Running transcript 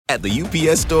At the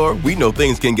UPS Store, we know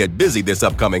things can get busy this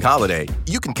upcoming holiday.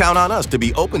 You can count on us to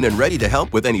be open and ready to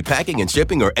help with any packing and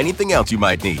shipping or anything else you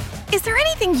might need. Is there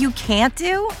anything you can't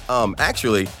do?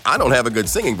 Actually, I don't have a good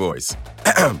singing voice.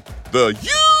 The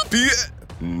UPS...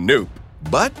 Nope.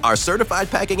 But our certified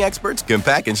packing experts can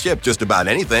pack and ship just about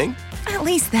anything. At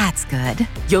least that's good.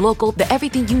 Your local, the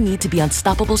everything you need to be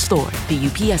unstoppable store. The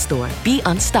UPS Store. Be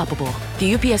unstoppable.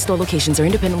 The UPS Store locations are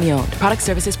independently owned. Product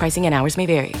services, pricing, and hours may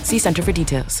vary. See Center for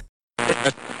details.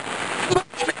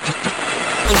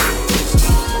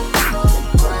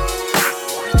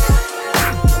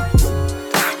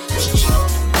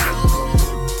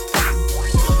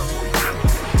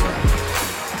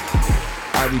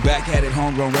 We back at it,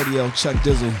 Homegrown Radio. Chuck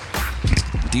Dizzle,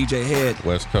 DJ Head,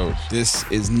 West Coast. This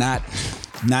is not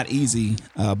easy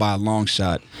by a long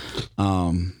shot.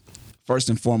 First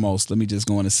and foremost, let me just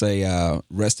go on and say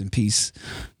rest in peace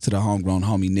to the homegrown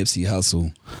homie Nipsey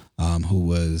Hussle, who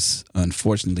was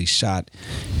unfortunately shot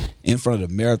in front of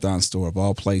the Marathon store of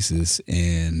all places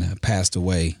and passed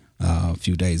away a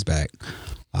few days back.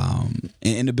 And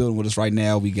in the building with us right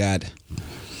now, we got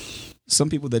some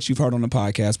people that you've heard on the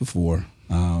podcast before.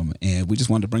 And we just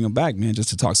wanted to bring them back, man, just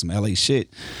to talk some LA shit.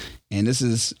 And this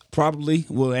is probably,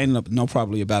 we'll end up, no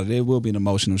probably about it. It will be an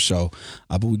emotional show.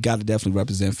 But we got to definitely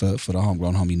represent for the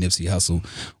homegrown homie Nipsey Hussle.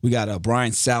 We got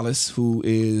Bryan Sallis, who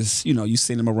is, you've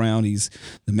seen him around. He's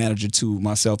the manager to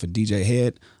myself and DJ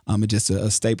Head. And just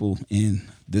a staple in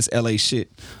this LA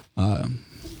shit.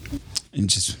 And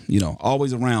just,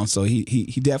 always around. So he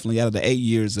definitely, out of the 8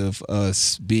 years of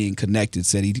us being connected,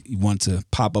 said he wanted to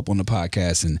pop up on the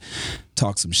podcast and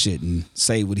talk some shit and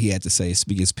say what he had to say,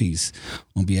 speak his piece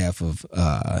on behalf of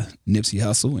Nipsey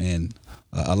Hussle and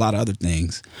a lot of other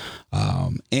things.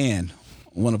 And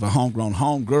one of our homegrown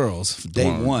homegirls,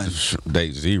 Day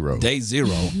zero.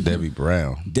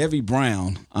 Devi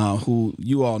Brown, who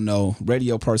you all know,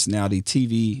 radio personality,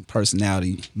 TV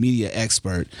personality, media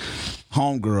expert,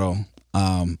 homegirl,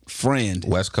 friend,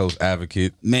 West Coast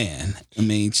advocate. Man, I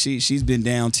mean, she's been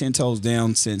down 10 toes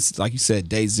down since, like you said,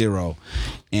 day zero,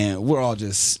 and we're all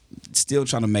just still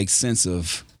trying to make sense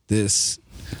of this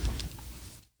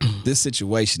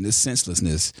situation, this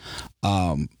senselessness.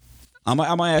 I'm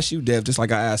gonna ask you, Dev, just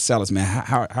like I asked Sallis, man,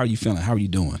 how are you feeling? How are you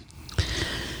doing?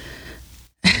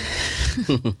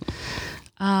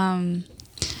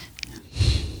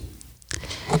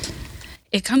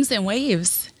 It comes in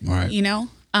waves, right?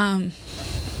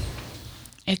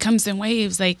 It comes in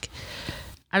waves. Like,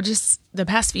 the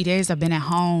past few days I've been at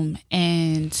home,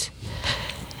 and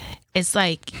it's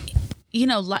like,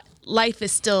 life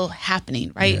is still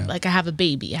happening, right? Yeah. Like, I have a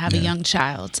baby, I have a young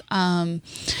child.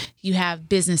 You have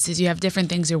businesses, you have different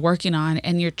things you're working on,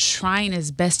 and you're trying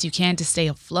as best you can to stay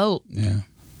afloat. Yeah.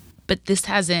 But this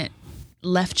hasn't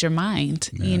left your mind,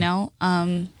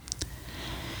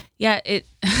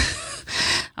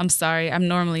 I'm sorry. I'm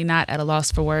normally not at a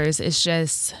loss for words. It's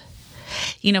just,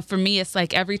 for me, it's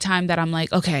like every time that I'm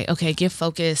like, okay, get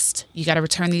focused. You got to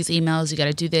return these emails. You got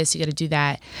to do this. You got to do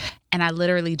that. And I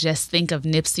literally just think of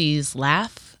Nipsey's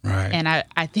laugh. Right. And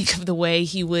I think of the way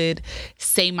he would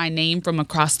say my name from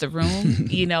across the room,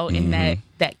 in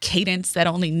that cadence that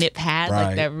only Nip had, right.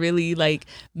 like that really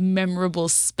memorable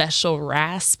special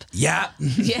rasp. Yeah.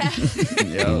 Yeah.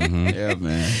 Yeah,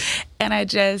 man. And I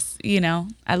just,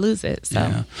 I lose it. So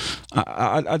yeah.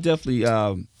 I definitely,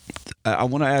 I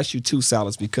want to ask you too,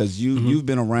 Sallis, because you've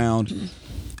been around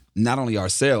not only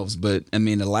ourselves, but I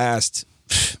mean the last,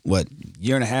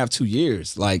 year and a half, 2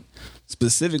 years, like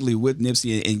specifically with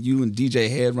Nipsey and you and DJ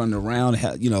Head running around,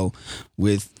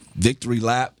 with Victory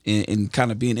Lap and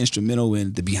kind of being instrumental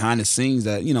in the behind the scenes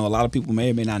that, a lot of people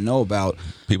may or may not know about.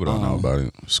 People don't know about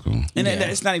it. It's cool. And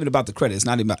it's not even about the credit. It's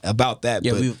not even about that.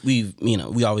 Yeah, but we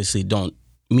obviously don't,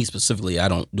 me specifically, I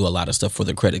don't do a lot of stuff for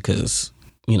the credit because,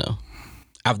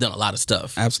 I've done a lot of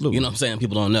stuff. Absolutely. You know what I'm saying?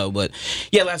 People don't know. But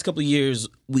yeah, last couple of years,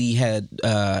 we had,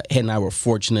 Head and I were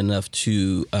fortunate enough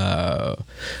to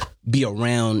be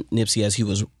around Nipsey as he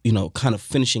was, kind of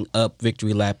finishing up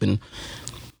Victory Lap. And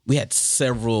we had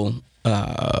several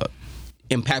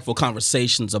impactful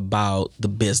conversations about the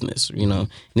business.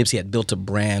 Nipsey had built a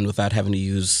brand without having to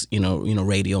use,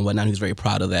 radio and whatnot. He was very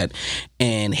proud of that.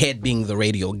 And Head being the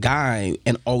radio guy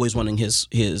and always wanting his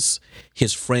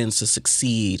friends to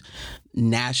succeed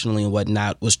nationally and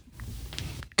whatnot was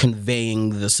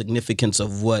conveying the significance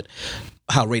of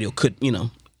how radio could,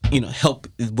 help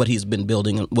what he's been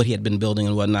building and what he had been building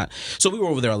and whatnot. So we were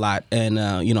over there a lot, and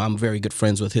I'm very good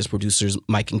friends with his producers,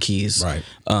 Mike and Keys, right?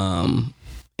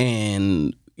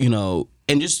 And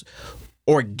just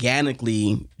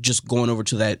organically just going over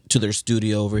to their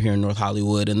studio over here in North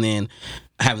Hollywood, and then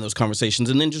having those conversations,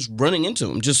 and then just running into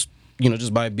them, just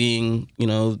by being,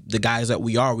 the guys that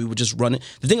we are. We would just run it.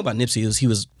 The thing about Nipsey is he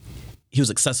was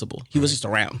accessible. He was just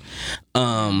around.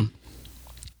 And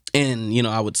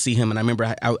I would see him, and I remember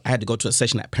I had to go to a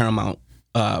session at Paramount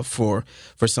for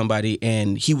somebody,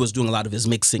 and he was doing a lot of his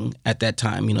mixing at that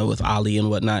time, with Ali and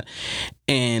whatnot.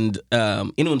 And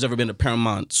anyone's ever been to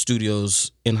Paramount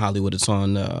Studios in Hollywood? It's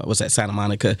on Santa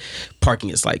Monica. Parking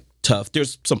is like tough.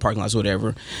 There's some parking lots,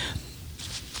 whatever.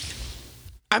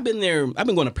 I've been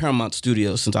going to Paramount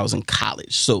Studios since I was in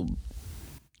college, so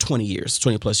 20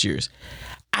 plus years.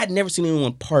 I'd never seen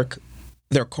anyone park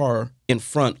their car in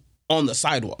front on the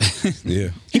sidewalk. Yeah.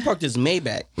 He parked his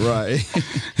Maybach. Right.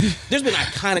 There's been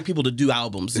iconic people to do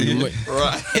albums.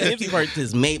 Right. And if he parked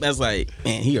his Maybach, I was like,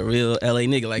 man, he a real LA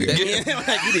nigga like that.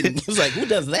 He was like, who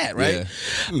does that, right?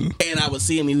 Yeah. And I would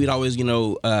see him, he would always, hit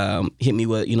me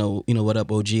with, what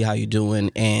up, OG, how you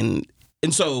doing? And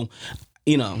so,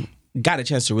 got a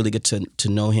chance to really get to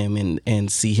know him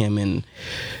and see him and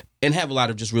have a lot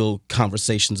of just real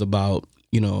conversations about,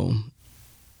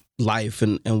 life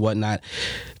and whatnot.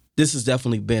 This has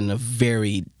definitely been a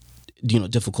very,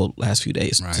 difficult last few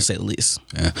days, to say the least.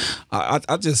 Yeah,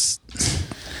 I just,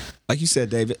 like you said,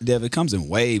 Dev, it comes in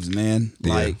waves, man.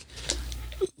 Yeah. Like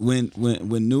when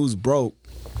news broke,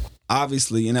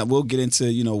 obviously, and we'll get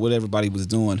into what everybody was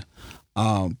doing,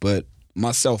 but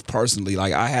myself personally,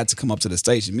 like I had to come up to the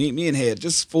station. Me and Head,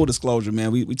 just full disclosure,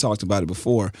 man. We talked about it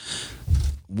before.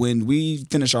 When we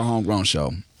finished our homegrown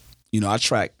show, I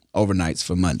tracked overnights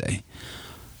for Monday.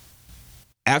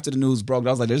 After the news broke, I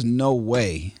was like, there's no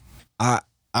way I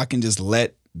can just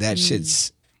let that shit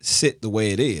sit the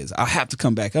way it is. I have to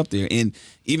come back up there. And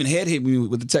even Head hit me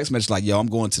with the text message like, yo, I'm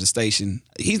going to the station.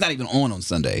 He's not even on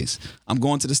Sundays. I'm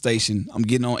going to the station. I'm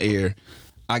getting on air.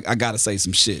 I got to say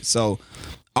some shit. So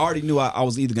I already knew I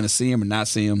was either going to see him or not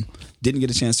see him. Didn't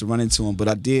get a chance to run into him, but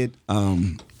I did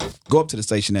go up to the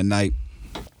station that night.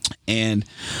 And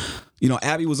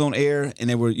Abby was on air, and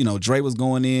they were, Dre was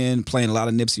going in, playing a lot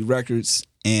of Nipsey records,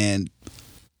 and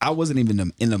I wasn't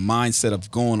even in the mindset of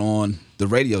going on the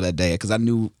radio that day because I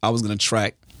knew I was going to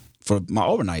track for my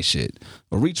overnight shit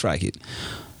or retrack it.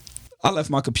 I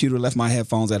left my computer, left my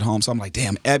headphones at home, so I'm like,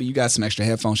 damn, Abby, you got some extra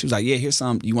headphones? She was like, yeah, here's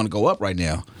some. You want to go up right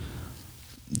now?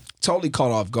 Totally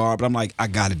caught off guard, but I'm like, I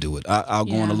got to do it. I'll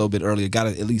go on a little bit earlier. Got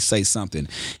to at least say something.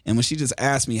 And when she just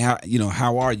asked me how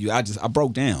are you? I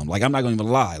broke down. Like, I'm not going to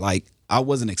even lie. Like, I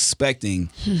wasn't expecting.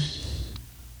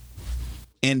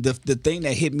 And the thing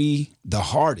that hit me the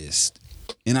hardest,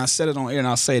 and I said it on air and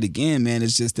I'll say it again, man,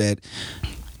 it's just that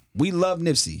we love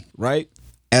Nipsey, right?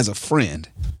 As a friend.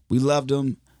 We loved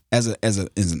him as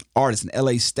an artist, an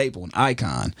LA staple, an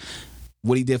icon.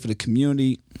 What he did for the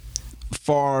community,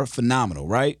 far phenomenal,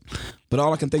 right? But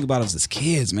all I can think about is his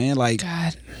kids, man. Like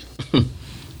God.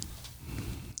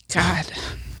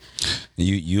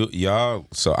 Y'all,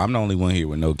 so I'm the only one here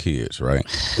with no kids, right?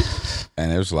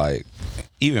 And it was like,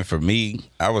 even for me,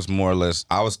 I was more or less,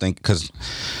 I was thinking, because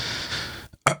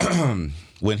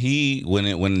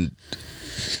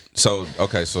so a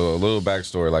little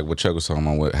backstory, like what Chuck was talking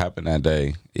about, what happened that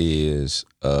day is,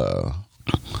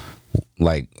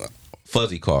 like,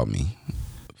 Fuzzy called me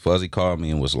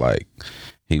and was like,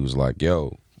 he was like,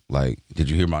 yo, like, did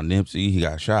you hear about Nipsey? He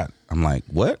got shot. I'm like,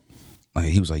 what? Like,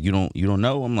 he was like, you don't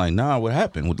know? I'm like, nah, what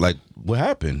happened? Like, what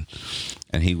happened?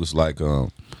 And he was like,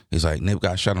 he's like, Nip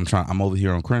got shot. I'm over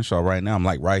here on Crenshaw right now. I'm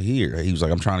like, right here. He was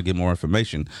like, I'm trying to get more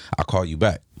information. I'll call you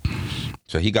back.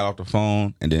 So he got off the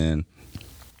phone, and then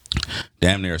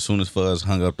damn near as soon as Fuzz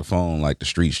hung up the phone, like, the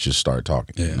streets just started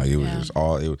talking. Yeah. Like, it was just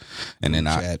all it was, and then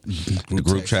the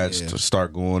group chats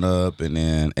start going up, and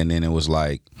then it was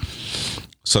like,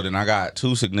 so then I got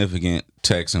two significant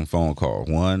texts and phone calls.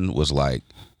 One was like,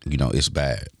 it's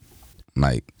bad,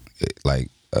 like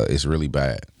it's really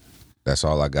bad. That's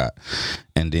all I got.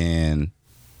 And then,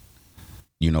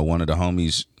 one of the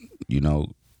homies,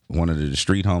 one of the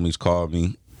street homies called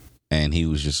me, and he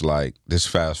was just like, this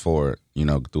fast forward,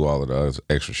 through all of the other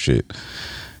extra shit.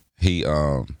 He,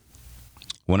 one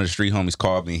of the street homies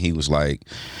called me. He was like,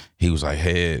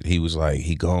 Head. He was like,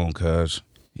 he gone, cuz.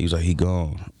 He was like, he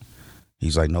gone.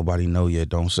 He's like, nobody know yet.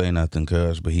 Don't say nothing,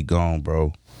 cuz, but he gone,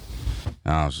 bro.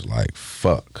 And I was just like,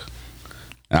 fuck.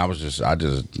 And I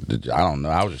don't know.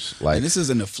 I was just like, and this is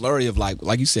in the flurry of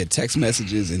like you said, text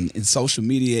messages and social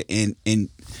media and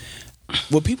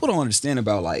what people don't understand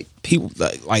about like people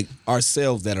like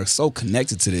ourselves that are so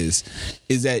connected to this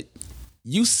is that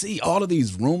you see all of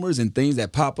these rumors and things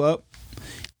that pop up,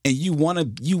 and you wanna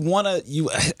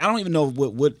I don't even know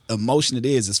what emotion it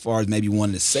is as far as maybe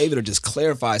wanting to save it or just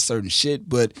clarify certain shit,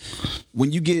 but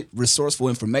when you get resourceful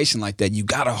information like that, you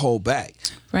gotta hold back.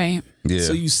 Right. Yeah.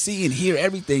 So you see and hear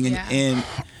everything, and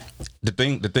the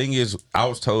thing is, I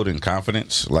was told in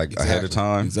confidence, like ahead of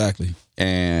time. Exactly.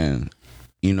 And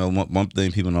you know, one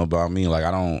thing people know about me, like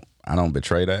I don't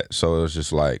betray that. So it was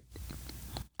just like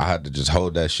I had to just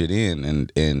hold that shit in,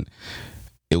 and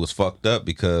it was fucked up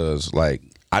because like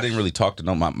I didn't really talk to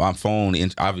my phone.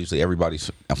 Obviously, everybody's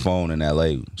phone in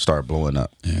LA started blowing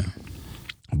up. Yeah.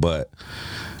 But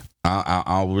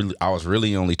I was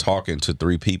really only talking to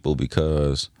 3 people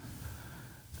because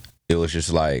it was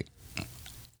just like,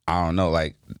 I don't know,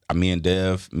 like me and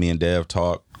Dev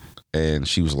talked, and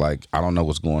she was like, I don't know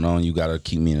what's going on. You gotta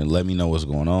keep me in and let me know what's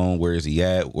going on. Where is he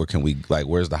at? Where can we, like,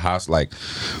 where's the house? Like,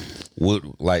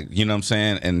 what, like, you know what I'm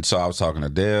saying? And so I was talking to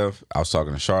Dev, I was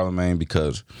talking to Charlemagne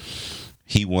because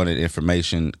he wanted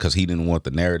information because he didn't want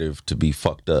the narrative to be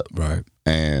fucked up. Right.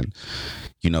 And,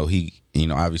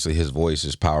 obviously his voice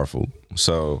is powerful.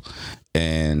 So,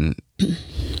 and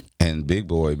Big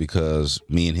Boy, because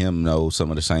me and him know some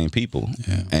of the same people.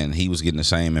 Yeah. And he was getting the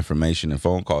same information and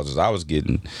phone calls as I was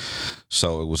getting.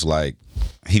 So it was like,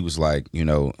 he was like,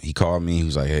 he called me. He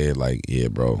was like, hey, like, yeah,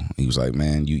 bro. He was like,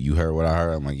 man, you heard what I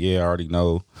heard? I'm like, yeah, I already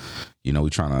know. I'm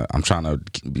trying to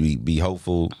be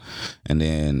hopeful. And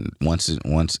then once,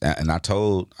 and I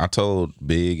told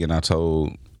Big, and I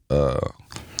told,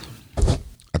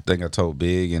 I think I told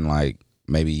Big and like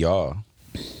maybe y'all,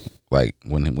 like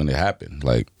when it happened,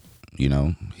 like,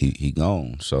 he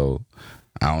gone. So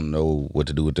I don't know what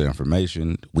to do with the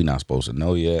information. We not supposed to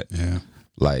know yet. Yeah.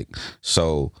 Like,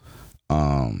 so,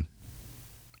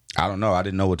 I don't know. I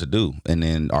didn't know what to do. And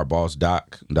then our boss,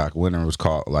 Doc Winter, was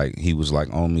called, like, he was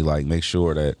like on me, like, make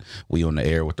sure that we on the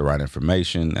air with the right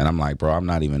information. And I'm like, bro, I'm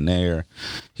not even there.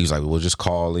 He was like, well, just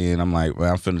call in. I'm like,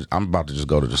 well, I'm about to just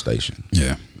go to the station.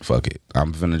 Yeah. Fuck it.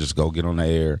 I'm finna just go get on the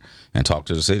air and talk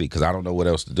to the city because I don't know what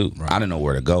else to do. Right. I didn't know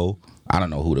where to go. I don't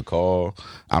know who to call.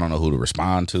 I don't know who to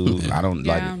respond to. I didn't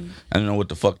know what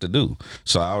the fuck to do.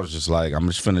 So I was just like, I'm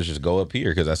just finna just go up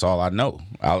here because that's all I know.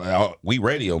 We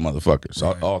radio motherfuckers.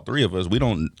 Right. All 3 of us.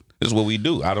 This is what we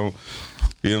do. You know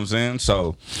what I'm saying?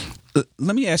 So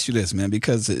let me ask you this, man,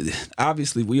 because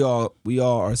obviously we all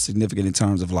are significant in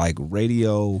terms of like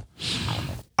radio.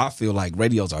 I feel like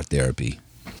radio's our therapy,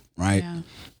 right? Yeah.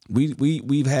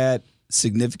 We've had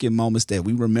significant moments that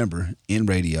we remember in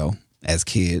radio as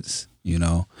kids,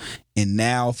 and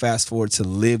now fast forward to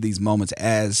live these moments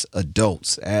as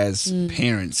adults, as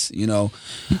parents,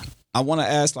 I want to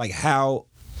ask like how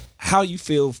you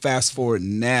feel fast forward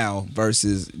now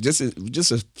versus just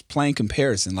a plain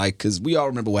comparison, like, because we all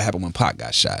remember what happened when Pac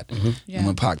got shot and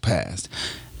when Pac passed.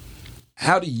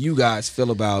 How do you guys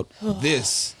feel about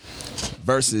this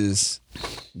versus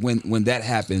when that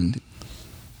happened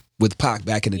with Pac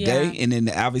back in the day, and then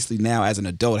obviously now as an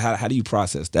adult, how do you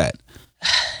process that?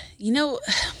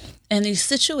 And these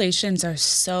situations are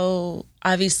so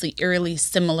obviously eerily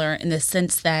similar in the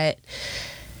sense that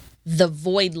the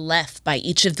void left by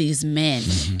each of these men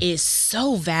is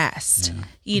so vast.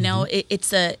 Yeah.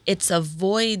 It's a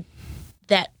void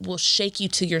that will shake you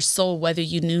to your soul, whether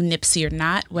you knew Nipsey or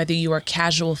not, whether you are a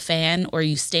casual fan or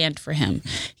you stand for him.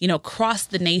 Across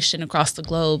the nation, across the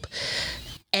globe,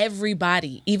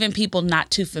 everybody, even people not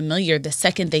too familiar, the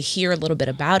second they hear a little bit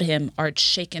about him are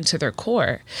shaken to their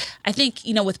core. I think,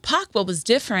 with Pac, what was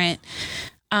different,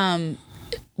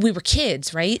 we were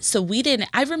kids, right? So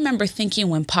I remember thinking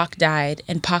when Pac died,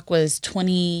 and Pac was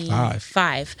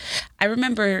 25, I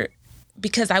remember,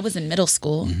 because I was in middle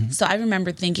school, so I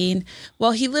remember thinking,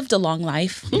 well, he lived a long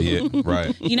life. Yeah,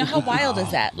 right. How wild is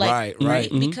that? Like, right.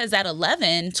 Mm-hmm. Because at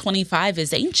 11, 25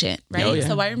 is ancient, right? Oh, yeah.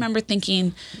 So I remember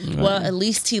thinking, well, at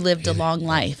least he lived a long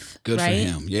life. Good right?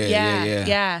 for him.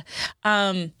 Yeah.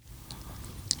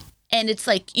 And it's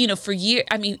like, for years,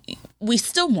 we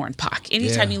still mourn Pac.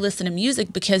 Anytime you listen to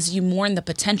music, because you mourn the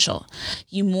potential.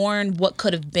 You mourn what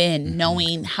could have been,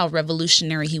 knowing how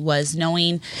revolutionary he was,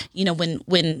 knowing,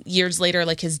 when years later,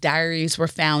 like his diaries were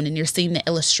found and you're seeing the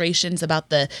illustrations about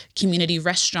the community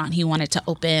restaurant he wanted to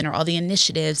open or all the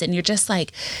initiatives. And you're just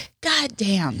like, God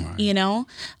damn,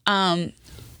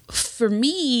 for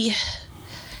me,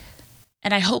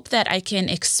 and I hope that I can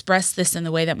express this in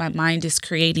the way that my mind is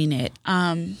creating it.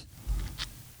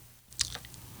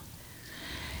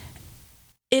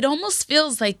 It almost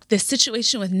feels like the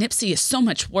situation with Nipsey is so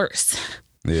much worse.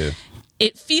 Yeah.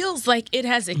 It feels like it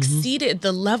has exceeded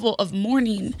the level of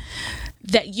mourning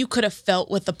that you could have felt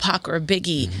with a Pac or a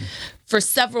Biggie for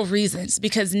several reasons.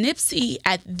 Because Nipsey,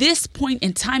 at this point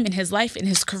in time in his life, in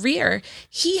his career,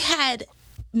 he had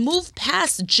moved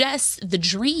past just the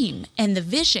dream and the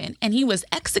vision, and he was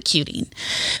executing.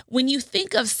 When you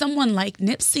think of someone like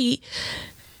Nipsey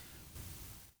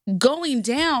going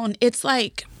down, it's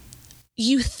like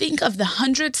you think of the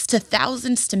hundreds to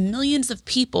thousands to millions of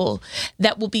people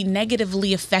that will be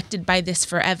negatively affected by this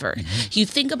forever. You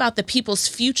think about the people's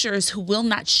futures who will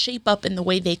not shape up in the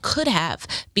way they could have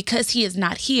because he is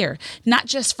not here, not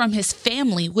just from his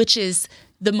family, which is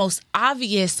the most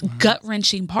obvious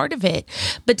gut-wrenching part of it,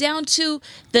 but down to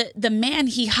the man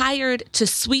he hired to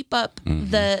sweep up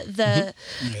the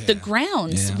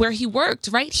grounds where he worked,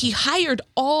 right? He hired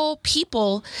all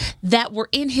people that were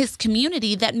in his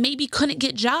community that maybe couldn't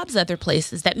get jobs other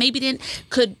places, that maybe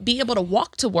could be able to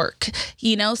walk to work,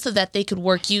 so that they could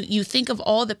work. You think of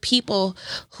all the people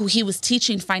who he was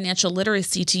teaching financial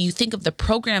literacy to, you think of the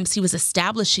programs he was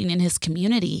establishing in his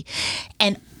community,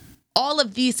 and all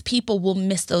of these people will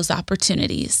miss those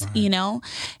opportunities,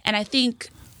 And I think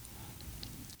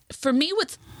for me,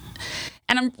 what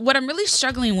I'm really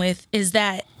struggling with is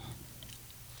that,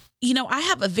 I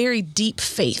have a very deep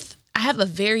faith. I have a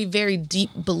very, very deep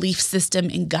belief system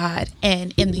in God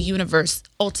and in the universe,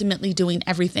 ultimately doing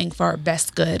everything for our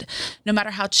best good, no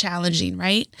matter how challenging,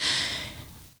 right?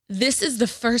 This is the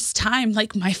first time,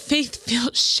 my faith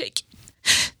feels shaky.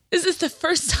 This is the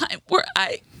first time where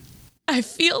I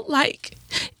feel like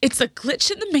it's a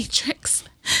glitch in the matrix,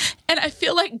 and I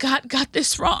feel like God got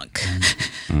this wrong.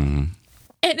 And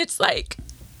it's like,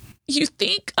 you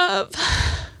think of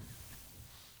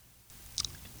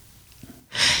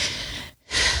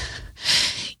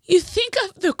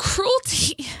the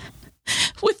cruelty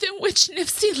within which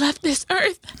Nipsey left this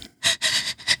earth,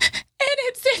 and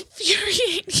it's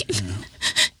infuriating,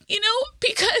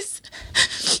 because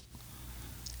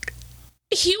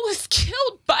he was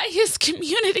killed by his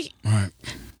community,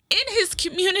 in his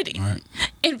community,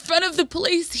 in front of the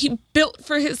place he built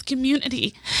for his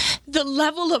community. The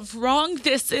level of wrong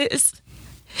this is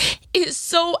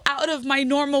so out of my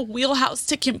normal wheelhouse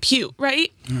to compute,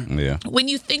 right? Yeah. When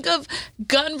you think of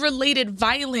gun-related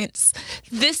violence,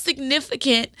 this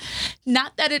significant,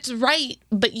 not that it's right,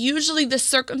 but usually the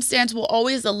circumstance will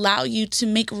always allow you to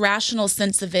make rational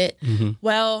sense of it.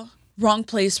 Well, wrong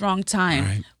place, wrong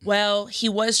time. Well, he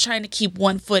was trying to keep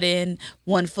 1 foot in,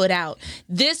 1 foot out.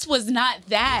 This was not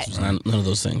that. None of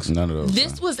those things.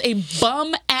 This was a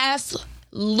bum-ass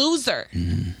loser.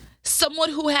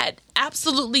 Someone who had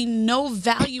absolutely no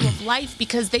value of life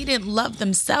because they didn't love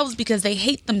themselves, because they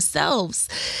hate themselves,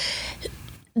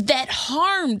 that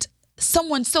harmed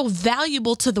someone so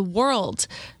valuable to the world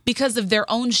because of their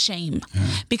own shame,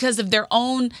 because of their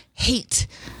own hate.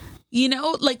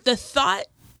 The thought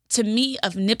to me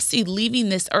of Nipsey leaving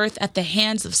this earth at the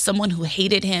hands of someone who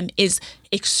hated him is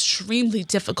extremely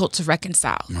difficult to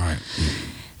reconcile.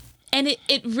 And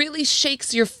it really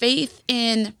shakes your faith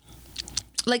in,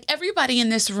 everybody in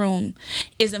this room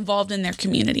is involved in their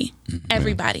community.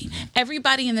 Everybody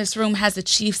in this room has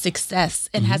achieved success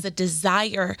and has a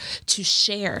desire to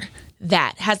share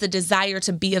that, has a desire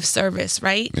to be of service,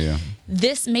 right? Yeah.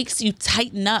 This makes you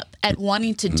tighten up at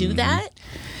wanting to do that.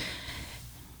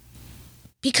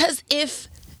 Because if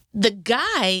the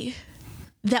guy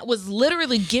that was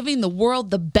literally giving the world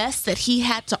the best that he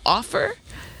had to offer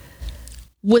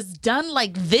was done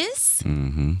like this,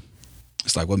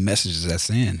 it's like, what message is that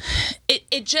saying?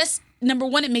 It just, number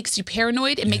one, it makes you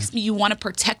paranoid. It makes you want to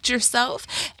protect yourself.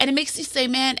 And it makes you say,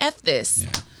 man, F this.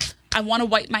 I want to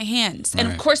wipe my hands.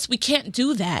 And of course, we can't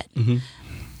do that.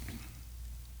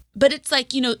 But it's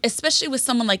like, especially with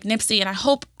someone like Nipsey, and I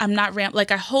hope I'm not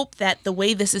I hope that the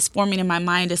way this is forming in my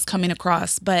mind is coming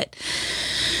across. But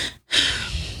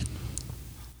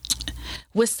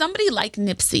with somebody like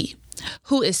Nipsey,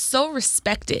 who is so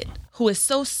respected, who is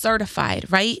so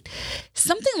certified, right?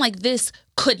 Something like this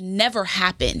could never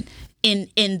happen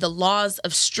in the laws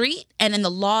of street and in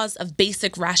the laws of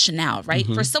basic rationale, right?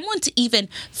 For someone to even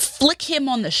flick him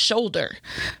on the shoulder,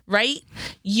 right?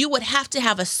 You would have to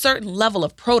have a certain level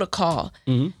of protocol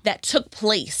that took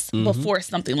place before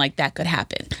something like that could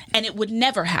happen. And it would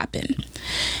never happen.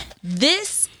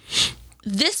 This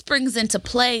brings into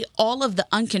play all of the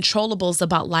uncontrollables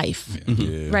about life,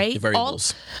 right? The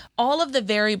variables. All of the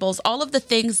variables, all of the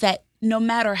things that no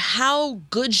matter how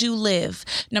good you live,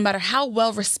 no matter how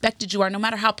well respected you are, no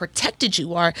matter how protected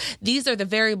you are, these are the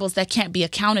variables that can't be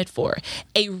accounted for.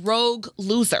 A rogue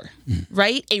loser,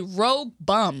 right? A rogue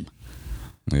bum.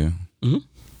 Yeah.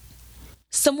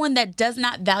 Someone that does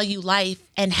not value life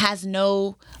and has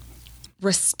no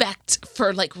respect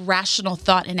for rational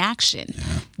thought and action.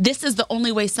 this is the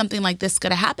only way something like this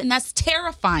could have happened. That's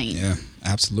terrifying. Yeah,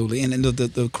 absolutely. And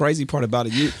the crazy part about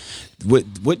it,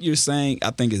 what you're saying, I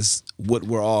think is what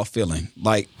we're all feeling.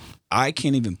 Like, I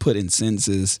can't even put in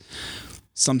sentences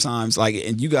sometimes, like,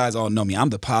 and you guys all know me, I'm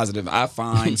the positive. I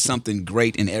find something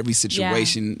great in every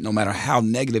situation, no matter how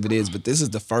negative it is. But this is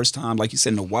the first time, like you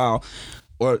said, in a while,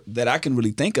 or that I can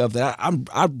really think of that I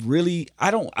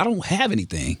don't have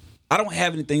anything. I don't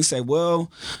have anything to say, well,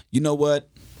 you know what?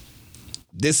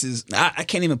 This is, I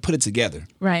can't even put it together.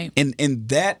 Right. And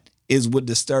that is what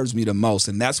disturbs me the most.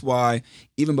 And that's why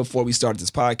even before we started this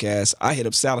podcast, I hit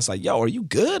up Sallis like, yo, are you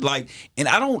good? Like, and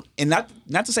I don't, and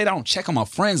not to say that I don't check on my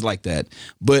friends like that,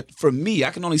 but for me, I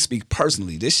can only speak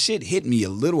personally. This shit hit me a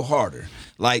little harder.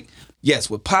 Like, yes,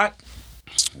 with Pac,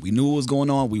 we knew what was going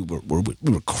on. We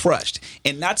were crushed.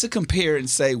 And not to compare and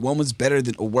say one was better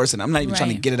than or worse, and I'm not even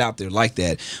trying to get it out there like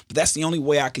that, but that's the only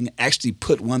way I can actually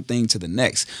put one thing to the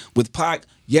next. With Pac,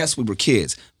 yes, we were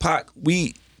kids. Pac,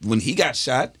 when he got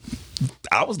shot,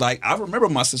 I was like, I remember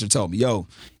my sister told me, yo,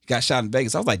 he got shot in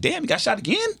Vegas. I was like, damn, he got shot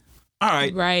again? All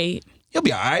right. Right. He'll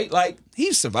be all right. Like,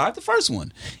 he survived the first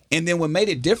one. And then what made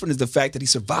it different is the fact that he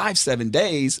survived 7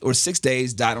 days or 6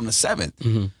 days, died on the 7th.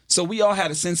 Mm-hmm. So we all had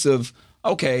a sense of,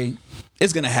 okay,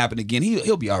 it's going to happen again.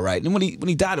 He'll be all right. And when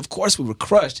he died, of course, we were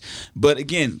crushed. But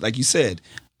again, like you said,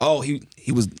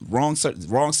 he was wrong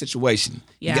situation.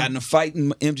 Yeah. He got in a fight in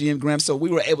MGM Grand. So we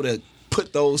were able to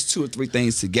put those 2 or 3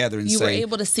 things together and you were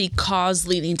able to see cause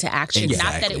leading to action. Exactly.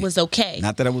 Not that it was okay.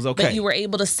 Not that it was okay. But you were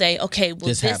able to say, okay, well,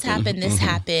 this happened, this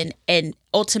happened, and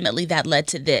ultimately that led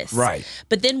to this. Right.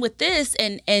 But then with this,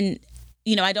 and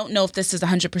you know, I don't know if this is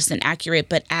 100% accurate,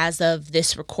 but as of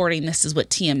this recording, this is what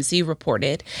TMZ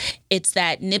reported. It's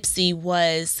that Nipsey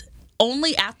was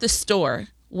only at the store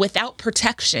without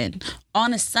protection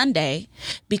on a Sunday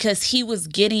because he was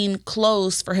getting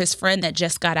clothes for his friend that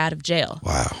just got out of jail.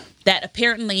 Wow. That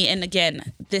apparently, and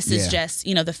again, this is just,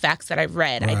 you know, the facts that I've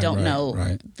read. I don't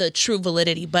know the true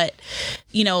validity, but,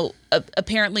 you know,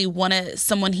 apparently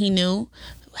someone he knew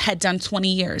had done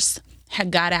 20 years, had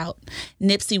got out.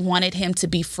 Nipsey wanted him to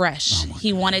be fresh.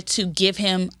 He wanted to give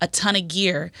him a ton of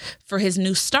gear for his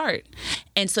new start,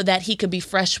 and so that he could be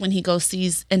fresh when he goes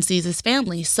sees his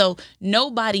family. So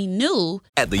nobody knew.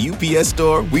 At the UPS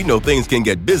Store, we know things can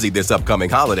get busy this upcoming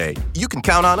holiday. You can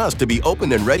count on us to be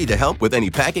open and ready to help with any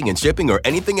packing and shipping or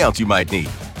anything else you might need.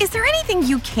 Is there anything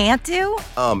you can't do?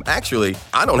 Actually,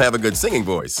 I don't have a good singing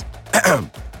voice.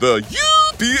 The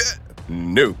UPS...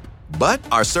 Nope. But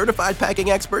our certified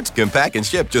packing experts can pack and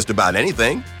ship just about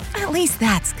anything. At least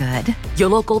that's good. Your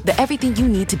local, the everything you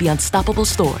need to be unstoppable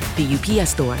store, the UPS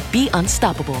Store. Be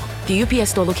unstoppable. The UPS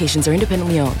Store locations are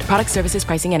independently owned. Product services,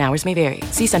 pricing, and hours may vary.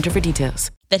 See Center for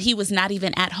details. That he was not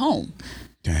even at home.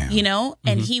 Damn. You know,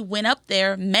 and he went up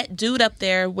there, met dude up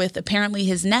there with apparently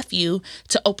his nephew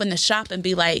to open the shop and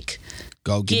be like,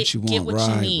 go get what you want. Get what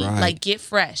you need. Like, get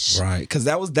fresh. Right. Because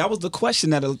that was the question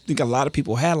that I think a lot of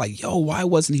people had. Like, yo, why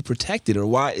wasn't he protected? Or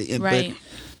why? Right. But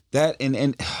that and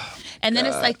then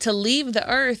it's like to leave the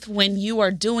earth when you are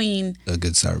doing a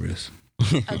good service.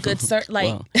 A good service. Like,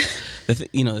 well,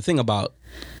 the thing about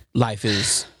life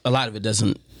is a lot of it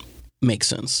doesn't make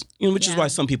sense, which is why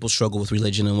some people struggle with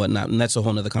religion and whatnot, and that's a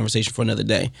whole nother conversation for another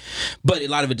day. But a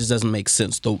lot of it just doesn't make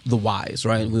sense, the whys,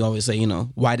 right? We always say,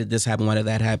 why did this happen? Why did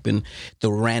that happen? The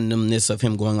randomness of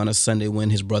him going on a Sunday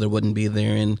when his brother wouldn't be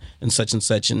there and such,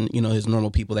 and his normal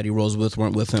people that he rolls with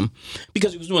weren't with him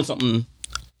because he was doing something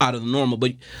out of the normal.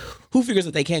 But who figures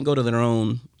that they can't go to their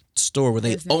own store where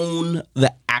they own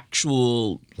the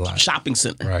actual shopping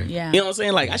center? Right. Yeah. You know what I'm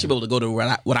saying? Like, I should be able to go to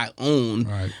what I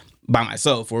own by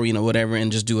myself or, whatever,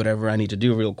 and just do whatever I need to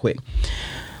do real quick.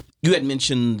 You had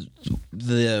mentioned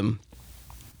the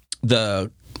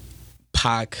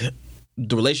Pac,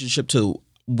 the relationship to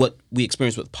what we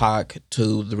experienced with Pac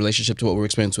to the relationship to what we're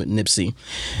experiencing with Nipsey.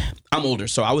 I'm older,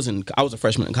 so I was a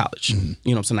freshman in college. Mm-hmm.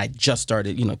 You know what I'm saying? I just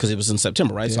started, because it was in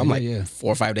September, right? So I'm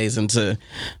 4 or 5 days into,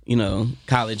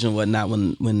 college and whatnot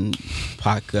when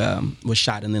Pac was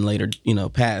shot and then later,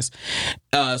 passed.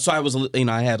 So I was,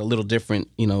 I had a little different,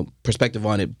 perspective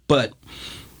on it. But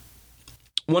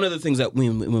one of the things that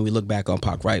when we look back on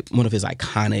Pac, right, one of his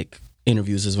iconic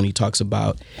interviews is when he talks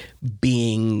about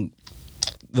being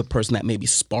the person that maybe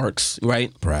sparks,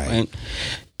 right? Right.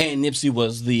 And Nipsey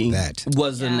was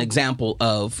an example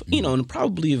of, and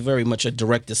probably very much a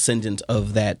direct descendant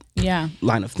of that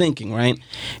line of thinking, right?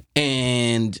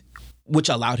 And which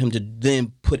allowed him to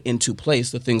then put into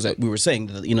place the things that we were saying,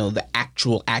 the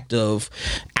actual act of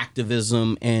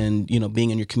activism and,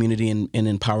 being in your community and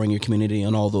empowering your community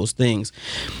and all those things.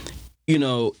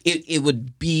 It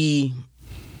would be...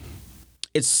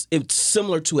 it's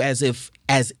similar to as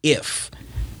if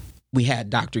we had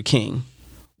Dr. King,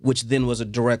 which then was a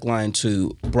direct line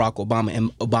to Barack Obama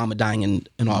and Obama dying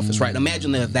in office, right?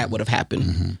 Imagine if that would have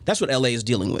happened. That's what LA is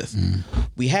dealing with.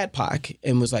 We had Pac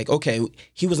and was like, okay,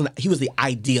 he was the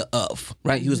idea of,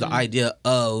 right? He was the idea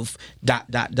of ...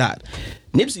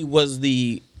 Nipsey was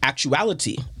the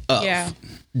actuality of ...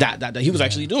 He was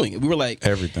actually doing it. We were like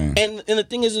everything. And the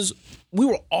thing is we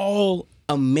were all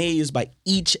amazed by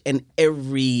each and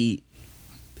every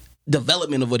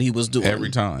development of what he was doing every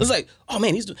time. It's like, oh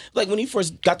man, he's like when he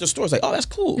first got the store, it's like, oh, that's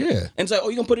cool. Yeah. And it's like, oh,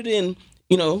 you're gonna put it in,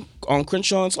 on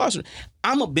Crenshaw and Slauson.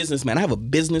 I'm a businessman. I have a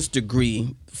business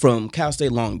degree from Cal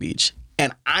State Long Beach,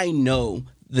 and I know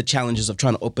the challenges of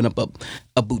trying to open up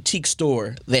a boutique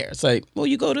store there. It's like, well,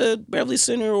 you go to Beverly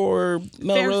Center or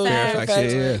Melrose,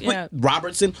 Fairfax. Yeah.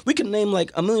 Robertson. We can name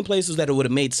like a million places that it would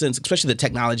have made sense, especially the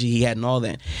technology he had and all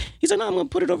that. He's like, no, I'm gonna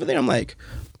put it over there. I'm like,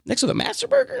 next to the Master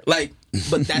Burger, like,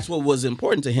 but that's what was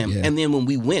important to him. Yeah. And then when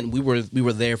we went, we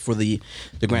were there for the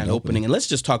grand opening, and let's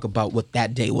just talk about what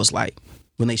that day was like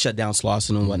when they shut down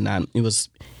Slauson and whatnot.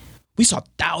 We saw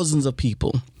thousands of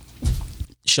people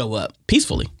show up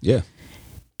peacefully. Yeah.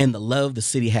 And the love the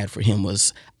city had for him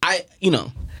was,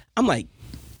 I'm like,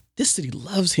 this city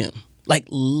loves him, like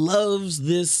loves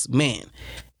this man.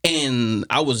 And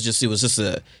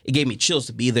it gave me chills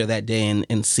to be there that day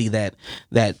and see that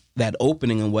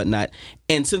opening and whatnot.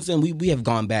 And since then, we have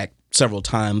gone back several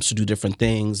times to do different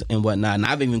things and whatnot. And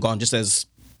I've even gone just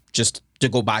to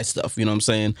go buy stuff, you know what I'm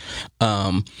saying?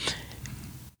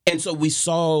 And so we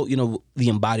saw, the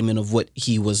embodiment of what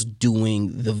he was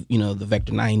doing, the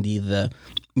Vector 90,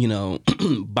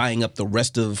 buying up the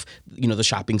rest of, the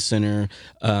shopping center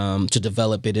to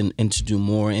develop it and to do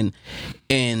more.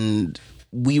 And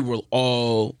we were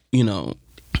all,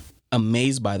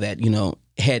 amazed by that.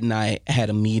 Head and I had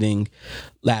a meeting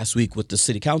last week with the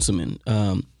city councilman,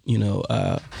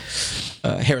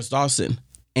 Harris Dawson,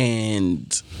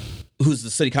 and who's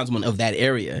the city councilman of that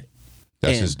area.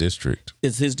 That's his district.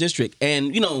 It's his district.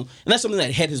 And, and that's something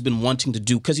that Head has been wanting to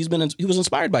do because he was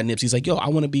inspired by Nips. He's like, yo, I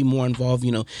want to be more involved.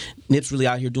 Nips really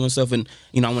out here doing stuff and,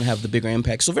 I want to have the bigger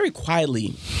impact. So very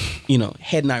quietly,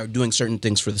 Head and I are doing certain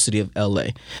things for the city of LA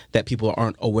that people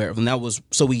aren't aware of. And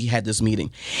so we had this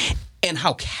meeting. And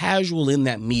how casual in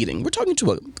that meeting, we're talking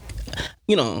to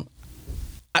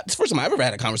it's the first time I've ever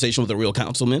had a conversation with a real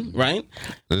councilman, right?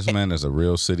 This man is a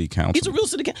real city councilman. He's a real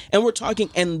city councilman. And we're talking,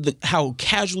 and how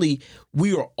casually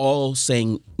we are all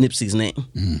saying Nipsey's name.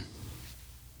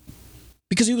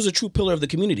 Because he was a true pillar of the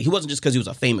community. He wasn't just because he was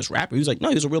a famous rapper. He was like, no,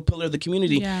 he was a real pillar of the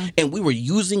community. Yeah. And we were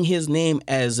using his name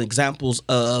as examples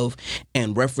of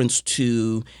and reference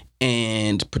to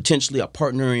and potentially a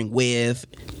partnering with.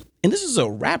 And this is a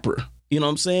rapper, you know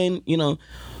what I'm saying?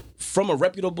 From a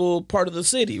reputable part of the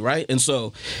city, right? And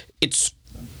so it's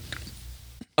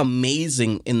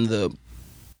amazing in the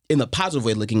positive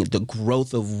way, looking at the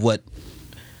growth of what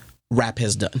rap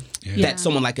has done. Yeah. That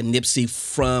someone like a Nipsey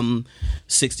from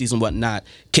 60s and whatnot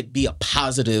could be a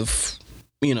positive,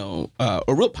 a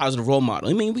real positive role model.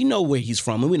 I mean, we know where he's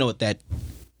from and we know what that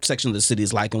section of the city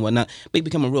is like and whatnot, but he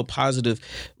become a real positive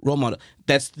role model.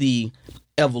 That's the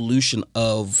evolution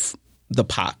of the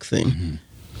Pac thing. Mm-hmm.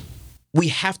 We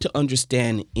have to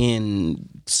understand in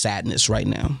sadness right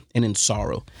now and in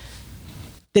sorrow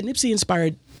that Nipsey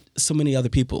inspired so many other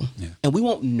people. Yeah. And we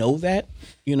won't know that,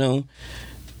 you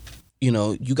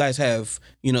guys have,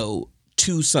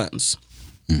 2 sons.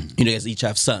 You guys each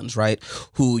have sons, right?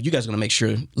 Who you guys are going to make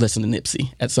sure listen to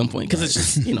Nipsey at some point. Because it's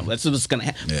just, that's what's going to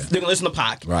happen. Yeah. They're going to listen to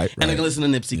Pac. Right. And they're going to listen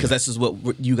to Nipsey because that's just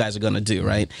what you guys are going to do,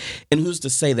 right? And who's to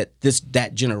say that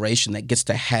that generation that gets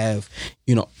to have,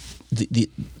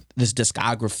 this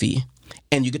discography,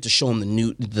 and you get to show them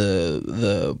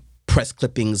the press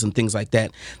clippings and things like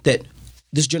that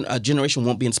this generation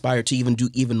won't be inspired to even do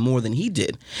even more than he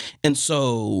did. And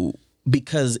so,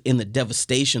 because in the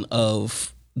devastation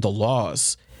of the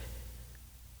loss,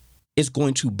 it's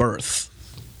going to birth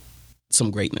some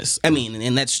greatness. I mean,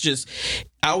 and that's just,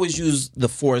 I always use the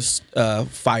forest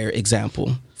fire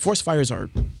example. Forest fires are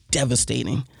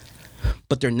devastating,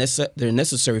 but they're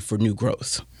necessary for new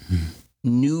growth.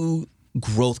 New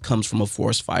growth comes from a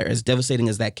forest fire. As devastating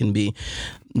as that can be,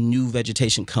 new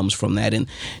vegetation comes from that.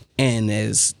 And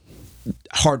as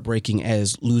heartbreaking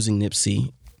as losing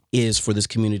Nipsey is for this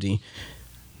community,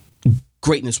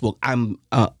 greatness will, I'm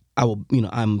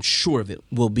sure of it,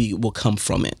 will come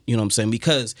from it. You know what I'm saying?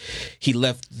 Because he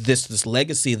left this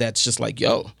legacy that's just like,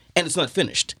 yo, and it's not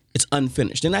finished. It's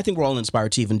unfinished. And I think we're all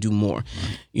inspired to even do more.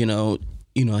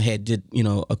 Head did,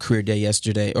 a career day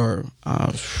yesterday, or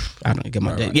I don't know, get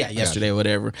my day. Yeah, yesterday or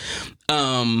whatever.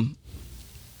 And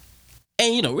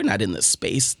And we're not in the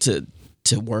space to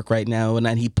work right now. And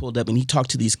then he pulled up and he talked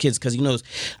to these kids because he knows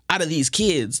out of these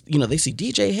kids, they see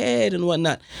DJ Head and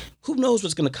whatnot. Who knows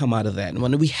what's going to come out of that?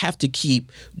 And we have to keep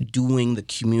doing the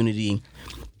community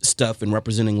stuff and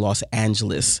representing Los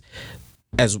Angeles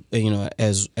as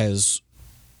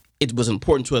it was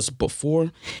important to us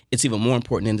before. It's even more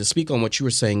important. And to speak on what you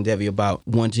were saying, Devi, about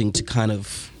wanting to kind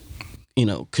of,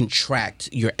 contract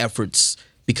your efforts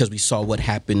because we saw what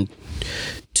happened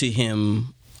to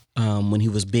him when he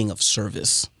was being of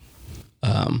service.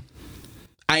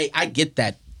 I get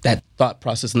that thought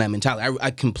process and that mentality. I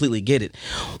completely get it.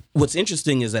 What's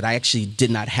interesting is that I actually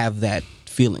did not have that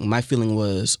feeling. My feeling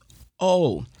was,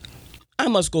 I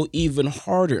must go even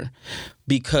harder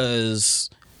because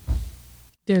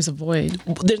there's a void.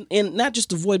 And not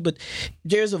just a void, but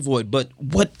there's a void. But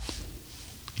what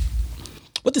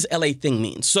does LA thing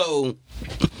mean? So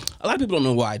a lot of people don't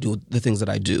know why I do the things that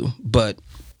I do, but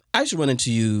I used to run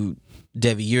into you,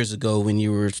 Devi, years ago when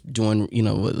you were doing,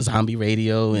 zombie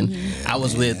radio, and I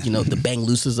was with, the Bang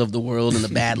Looses of the world and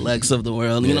the Bad Lucks of the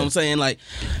world. You know what I'm saying? Like,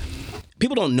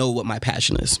 people don't know what my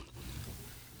passion is.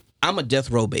 I'm a death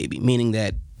row baby, meaning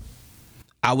that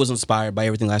I was inspired by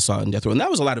everything I saw in death row, and that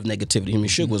was a lot of negativity. I mean,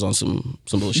 Suge was on some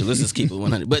bullshit. Let's just keep it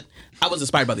 100. But I was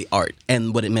inspired by the art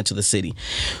and what it meant to the city.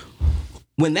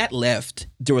 When that left,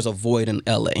 there was a void in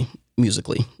LA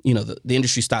musically. The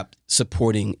industry stopped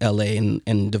supporting LA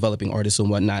and developing artists and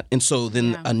whatnot. And so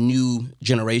then a new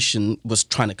generation was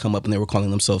trying to come up, and they were calling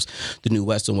themselves the New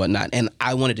West and whatnot. And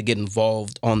I wanted to get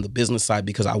involved on the business side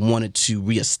because I wanted to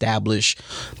reestablish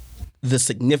the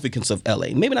significance of LA.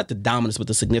 Maybe not the dominance, but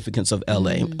the significance of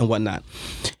LA and whatnot.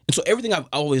 And so everything I've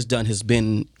always done has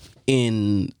been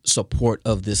in support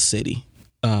of this city.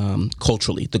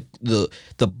 Culturally,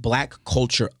 the black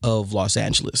culture of Los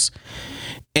Angeles.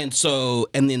 And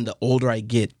then the older I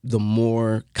get, the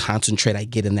more concentrate I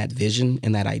get in that vision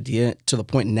and that idea, to the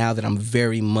point now that I'm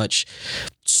very much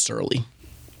surly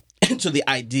to the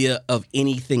idea of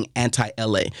anything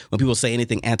anti-LA. When people say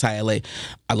anything anti-LA,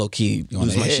 I low-key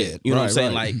lose my shit. You know what I'm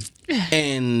saying? Like,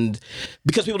 and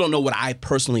because people don't know what I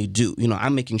personally do,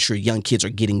 I'm making sure young kids are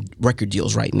getting record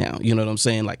deals right now. You know what I'm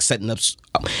saying? Like setting up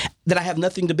that I have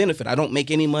nothing to benefit. I don't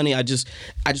make any money. I just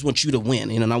want you to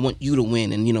win, and I want you to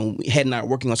win. And Head and I are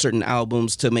working on certain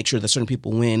albums to make sure that certain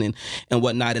people win and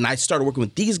whatnot. And I started working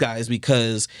with these guys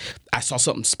because I saw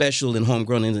something special in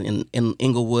Homegrown in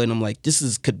Inglewood, and I'm like,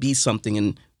 this could be something.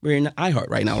 And we're in iHeart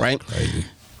right now, right? Crazy.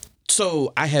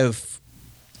 So I have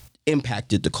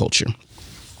impacted the culture.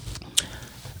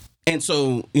 And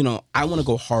so, I want to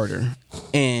go harder.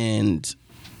 And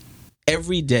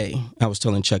every day, I was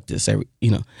telling Chuck this, one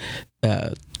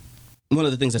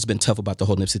of the things that's been tough about the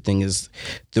whole Nipsey thing is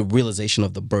the realization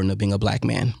of the burden of being a black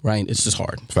man, right? It's just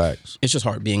hard. Facts. It's just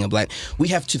hard being a black. We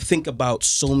have to think about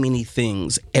so many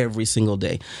things every single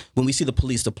day. When we see the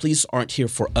police aren't here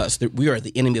for us. We are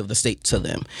the enemy of the state to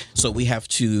them. So we have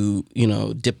to,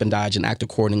 dip and dodge and act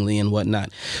accordingly and whatnot.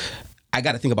 I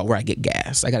got to think about where I get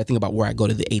gas. I got to think about where I go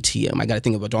to the ATM. I got to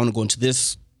think about, do I want to go into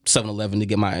this 7-Eleven to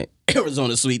get my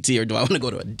Arizona sweet tea, or do I want to go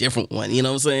to a different one? You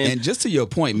know what I'm saying? And just to your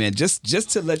point, man, just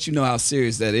to let you know how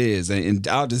serious that is, and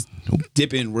I'll just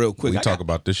dip in real quick. We talk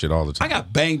about this shit all the time. I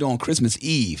got banged on Christmas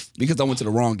Eve because I went to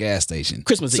the wrong gas station.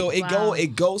 Christmas Eve. So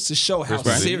it goes to show how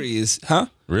serious, huh?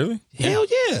 Really? Hell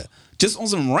yeah. Just on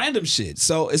some random shit.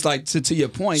 So it's like to your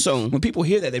point. So when people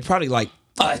hear that, they probably like,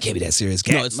 oh, it can't be that serious.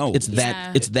 It's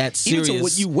that serious. Even to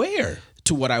what you wear.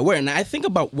 To what I wear. And I think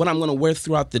about what I'm going to wear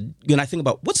throughout I think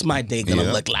about what's my day going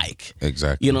to look like.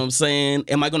 Exactly. You know what I'm saying?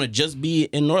 Am I going to just be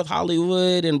in North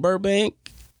Hollywood and Burbank?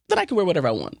 Then I can wear whatever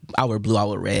I want. I'll wear blue, I'll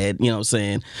wear red, you know what I'm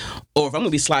saying? Or if I'm going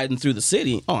to be sliding through the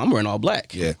city, I'm wearing all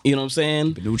black. Yeah. You know what I'm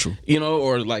saying? Be neutral.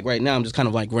 Or like right now I'm just kind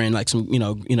of like wearing like some,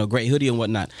 gray hoodie and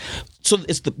whatnot. So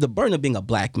it's the burden of being a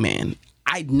black man.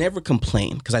 I'd never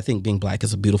complain because I think being black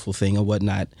is a beautiful thing and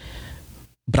whatnot.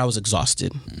 But I was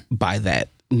exhausted by that,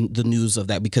 the news of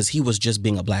that, because he was just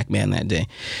being a black man that day.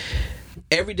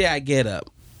 Every day I get up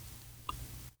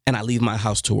and I leave my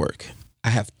house to work, I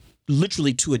have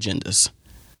literally 2 agendas.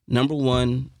 Number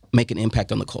 1, make an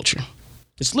impact on the culture.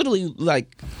 It's literally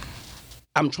like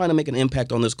I'm trying to make an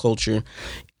impact on this culture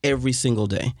every single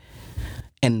day.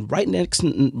 And right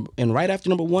after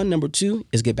number 1, number 2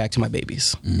 is get back to my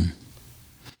babies.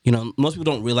 Most people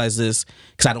don't realize this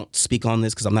because I don't speak on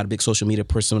this because I'm not a big social media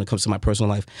person when it comes to my personal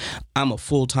life. I'm a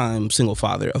full-time single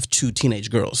father of 2 teenage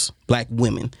girls, black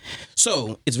women.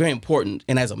 So it's very important,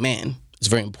 and as a man, it's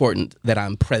very important that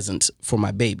I'm present for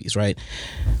my babies, right?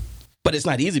 But it's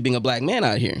not easy being a black man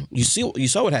out here. You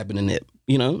saw what happened to Nip.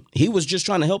 He was just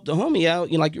trying to help the homie out,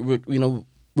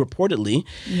 reportedly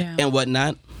and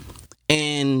whatnot.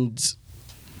 And,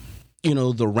 you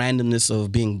know, the randomness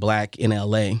of being black in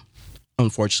LA,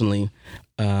 unfortunately,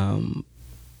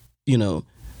 you know,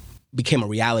 became a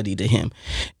reality to him.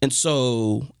 And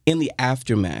so in the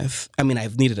aftermath, I mean,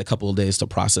 I've needed a couple of days to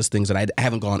process things that I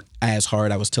haven't gone as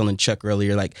hard. I was telling Chuck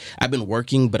earlier, like, I've been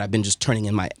working, but I've been just turning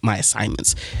in my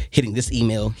assignments, hitting this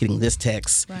email, hitting this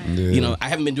text. Right. Yeah. You know, I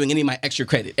haven't been doing any of my extra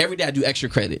credit. Every day I do extra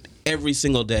credit. Every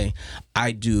single day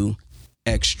I do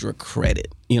extra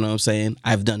credit. You know what I'm saying?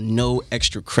 I've done no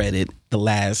extra credit the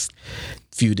last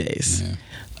few days. Yeah.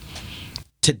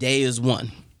 Today is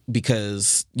one,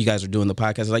 because you guys are doing the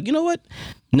podcast. Like, you know what?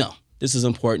 No, this is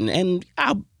important, and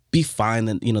I'll be fine.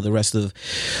 And you know, the rest of,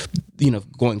 you know,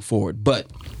 going forward. But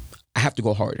I have to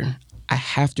go harder. I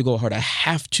have to go hard. I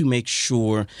have to make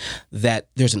sure that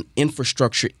there's an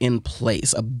infrastructure in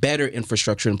place, a better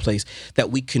infrastructure in place,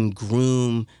 that we can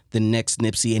groom the next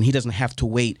Nipsey, and he doesn't have to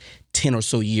wait 10 or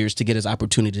so years to get his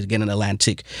opportunity to get an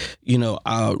Atlantic, you know,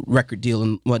 record deal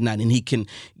and whatnot, and he can,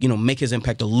 you know, make his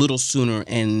impact a little sooner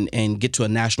and get to a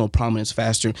national prominence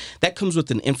faster. That comes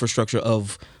with an infrastructure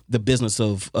of the business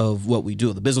of what we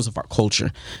do, the business of our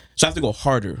culture. So I have to go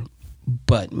harder.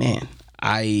 But man,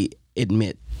 I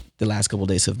admit the last couple of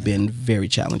days have been very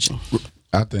challenging.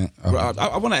 I think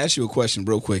I want to ask you a question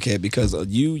real quick, Ed, because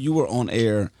you were on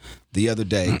air the other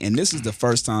day, and this is the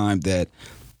first time that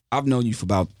I've known you for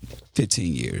about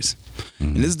 15 years.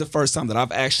 And this is the first time that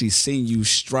I've actually seen you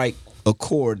strike a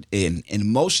chord and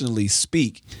emotionally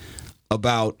speak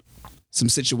about some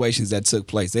situations that took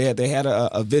place. They had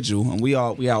a vigil, and we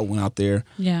all went out there.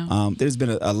 Yeah. There's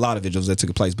been a lot of vigils that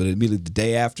took place, but immediately the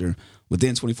day after,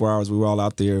 within 24 hours, we were all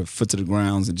out there, foot to the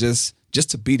grounds, and just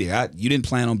to be there. You didn't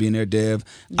plan on being there, Dev.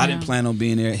 I didn't plan on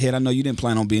being there. Head, I know you didn't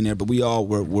plan on being there, but we all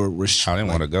were I didn't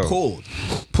want to go.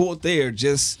 Pulled there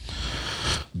just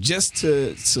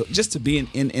to be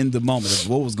in the moment of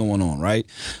what was going on, right?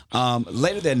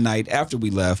 Later that night, after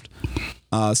we left,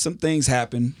 some things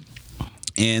happened,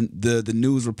 and the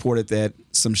news reported that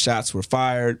some shots were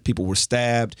fired, people were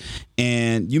stabbed,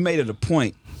 and you made it a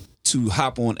point to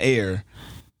hop on air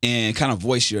and kind of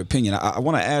voice your opinion. I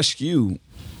want to ask you,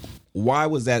 why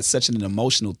was that such an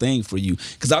emotional thing for you?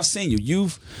 Because I've seen you.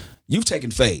 You've taken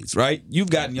fades, right?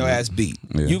 You've gotten your ass beat.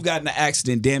 Yeah. You've gotten an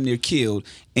accident, damn near killed,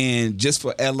 and just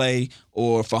for LA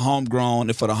or for homegrown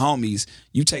and for the homies,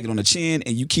 you take it on the chin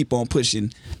and you keep on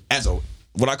pushing as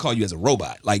what I call you as a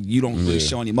robot. Like, you don't really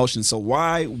show any emotion. So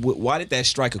why did that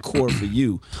strike a chord for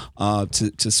you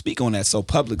to speak on that so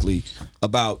publicly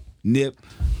about Nip,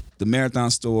 the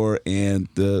Marathon store, and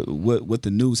what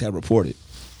the news had reported?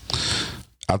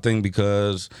 I think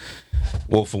because,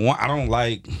 well, for one, I don't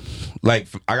like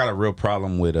I got a real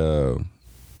problem with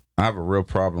I have a real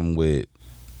problem with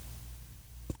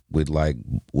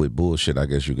bullshit, I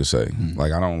guess you could say.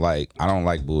 Like, I don't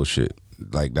like bullshit.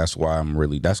 Like, that's why I'm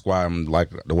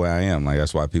like the way I am. Like,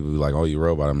 that's why people be like, oh, you a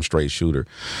robot, I'm a straight shooter.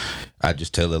 I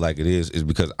just tell it like it is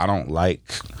because I don't like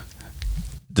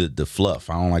the fluff.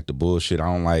 I don't like the bullshit.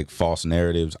 I don't like false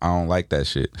narratives. I don't like that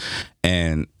shit.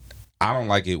 And I don't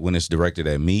like it when it's directed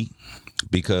at me,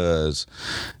 because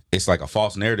it's like a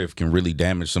false narrative can really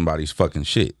damage somebody's fucking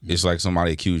shit. It's like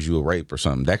somebody accused you of rape or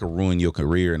something. That could ruin your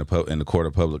career in the court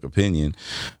of public opinion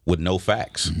with no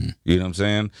facts. You know what I'm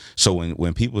saying? So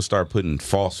when people start putting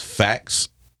false facts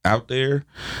out there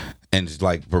and it's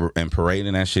like and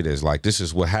parading that shit as like, this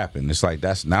is what happened, it's like,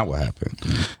 that's not what happened.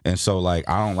 And so, like,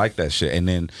 I don't like that shit. And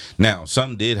then now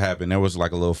something did happen. There was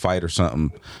like a little fight or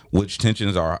something, which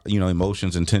tensions are, you know,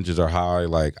 emotions and tensions are high.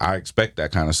 Like, I expect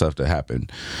that kind of stuff to happen.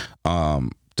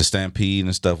 The stampede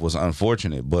and stuff was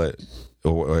unfortunate, but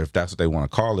or if that's what they want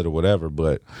to call it or whatever.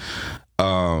 But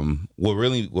what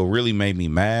really made me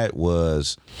mad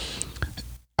was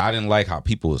I didn't like how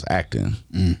people was acting.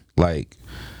 Like,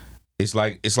 it's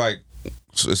like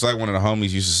one of the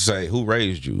homies used to say, "Who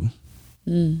raised you?"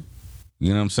 You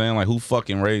know what I'm saying? Like, who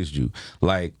fucking raised you?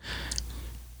 Like,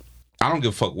 I don't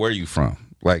give a fuck where you from.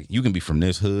 Like, you can be from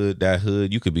this hood, that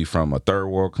hood. You could be from a third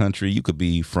world country. You could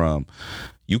be from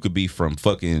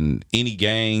fucking any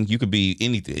gang. You could be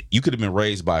anything. You could have been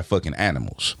raised by fucking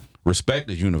animals. Respect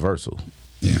is universal.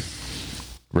 Yeah.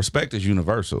 Respect is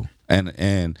universal.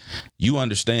 And you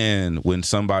understand when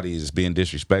somebody is being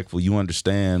disrespectful. You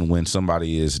understand when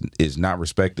somebody is not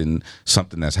respecting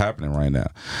something that's happening right now.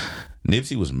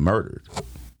 Nipsey was murdered.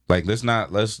 Like,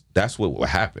 that's what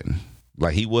happened.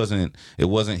 Like, he wasn't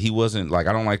like,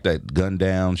 I don't like that gun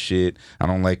down shit. I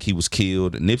don't like he was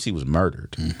killed. Nipsey was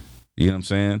murdered. You know what I'm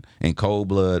saying? In cold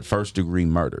blood, first degree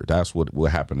murder. That's what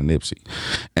happened to Nipsey.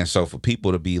 And so for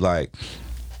people to be like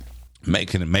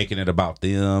making it about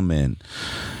them and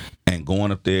and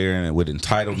going up there and with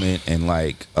entitlement and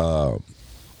like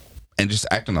and just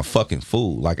acting a fucking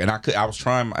fool. Like, and I think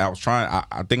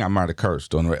I might have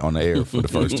cursed on the air for the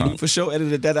first time. For sure,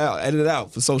 edit it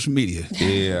out for social media.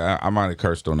 Yeah, I might have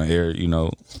cursed on the air. You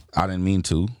know, I didn't mean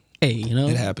to. Hey, you know,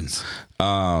 It happens.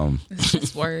 It's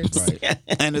just words. Right.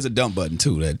 And there's a dump button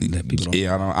too that people don't.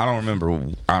 Yeah, I don't remember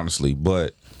honestly,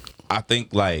 but I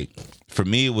think like for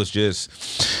me it was just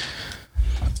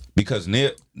because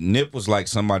Nip was like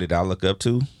somebody that I look up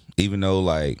to, even though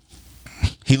like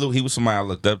he was somebody I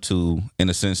looked up to in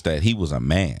the sense that he was a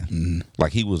man. Mm-hmm.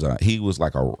 Like he was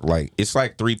like it's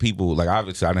like three people. Like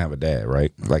obviously I didn't have a dad,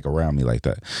 right? Like around me like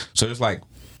that. So there's like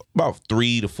about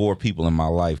 3 to 4 people in my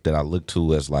life that I look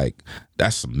to as like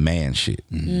that's some man shit.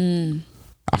 Mm-hmm.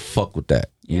 I fuck with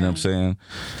that. You know what I'm saying?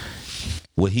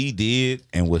 What he did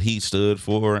and what he stood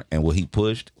for and what he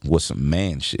pushed was some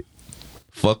man shit.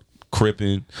 Fuck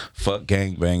cripping, fuck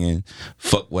gangbanging,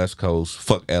 fuck West Coast,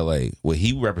 fuck LA. What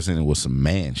he represented was some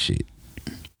man shit.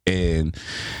 And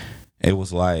it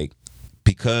was like,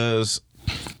 because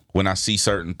when I see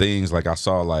certain things, like I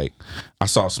saw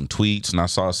some tweets and I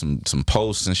saw some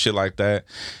posts and shit like that,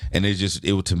 and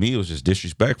to me it was just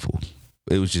disrespectful.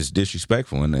 It was just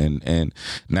disrespectful, and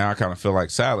now I kind of feel like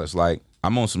Sallis, like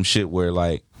I'm on some shit where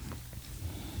like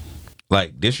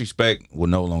disrespect will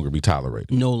no longer be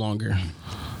tolerated. No longer.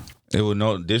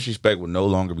 Disrespect will no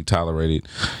longer be tolerated,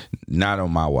 not on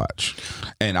my watch.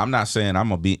 And I'm not saying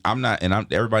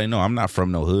everybody know I'm not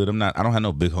from no hood. I don't have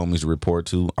no big homies to report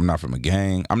to. I'm not from a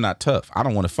gang. I'm not tough. I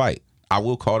don't want to fight. I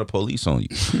will call the police on you.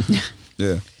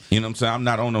 Yeah. You know what I'm saying? I'm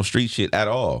not on no street shit at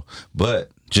all. But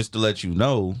just to let you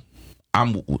know,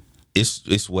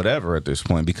 it's whatever at this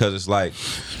point, because it's like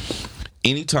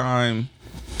anytime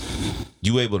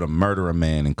you able to murder a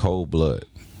man in cold blood,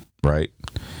 right?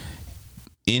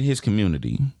 In his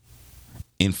community,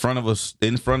 in front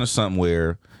of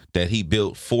somewhere that he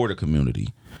built for the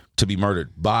community, to be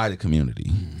murdered by the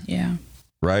community. Yeah.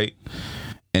 Right?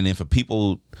 And then for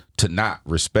people to not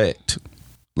respect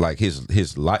like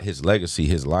his legacy,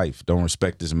 his life, don't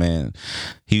respect this man,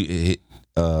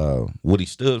 what he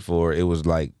stood for, it was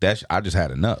like that. I just had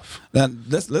enough. Now,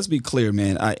 let's be clear,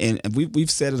 man. And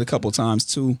we've said it a couple of times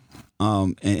too.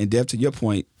 And Dev, to your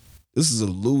point, this is a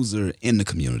loser in the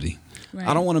community. Right.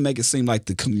 I don't want to make it seem like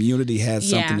the community had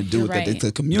something to do with it.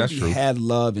 The community had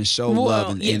love and showed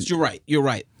love. And yes, you're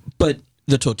right. But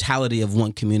the totality of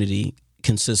one community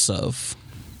consists of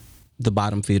the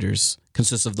bottom feeders,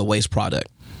 consists of the waste product.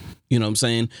 You know what I'm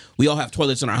saying? We all have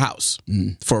toilets in our house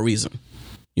for a reason.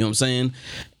 You know what I'm saying?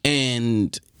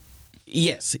 And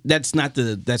yes, that's not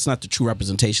the true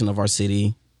representation of our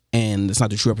city, and it's not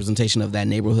the true representation of that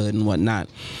neighborhood and whatnot.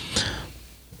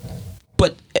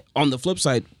 But on the flip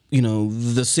side, you know,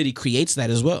 the city creates that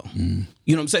as well. You know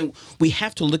what I'm saying? We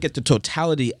have to look at the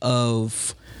totality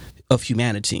of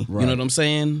humanity. Right. You know what I'm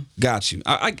saying? Got you.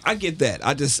 I get that.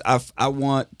 I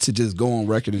want to just go on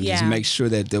record and just make sure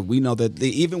that we know that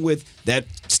even with that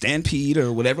stampede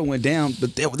or whatever went down,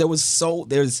 but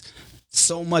there's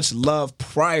so much love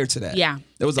prior to that. Yeah.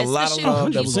 There was a lot of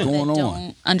love that was going on.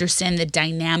 Don't understand the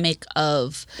dynamic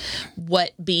of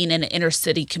what being in an inner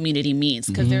city community means,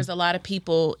 because there's a lot of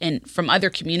people from other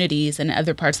communities and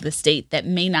other parts of the state that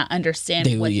may not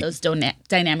understand what those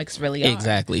dynamics really are.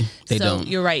 Exactly. They don't.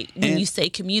 You're right. When you say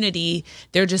community,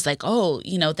 they're just like, oh,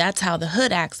 you know, that's how the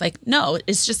hood acts. Like, no,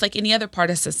 it's just like any other part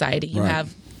of society. You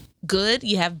have good,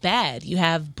 you have bad, you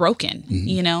have broken,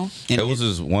 you know?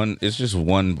 It's just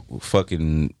one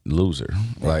fucking loser.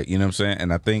 Like, you know what I'm saying?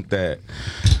 And I think that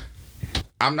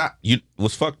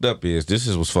what's fucked up is, this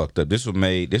is what's fucked up. This would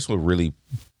really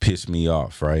piss me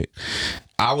off, right?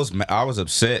 I was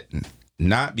upset,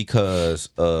 not because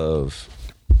of,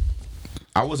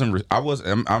 I'm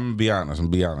gonna be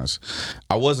honest.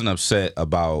 I wasn't upset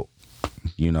about,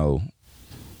 you know,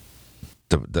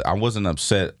 I wasn't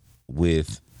upset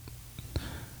with,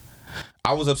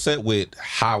 I was upset with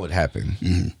how it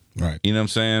happened. Right. You know what I'm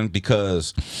saying?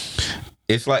 Because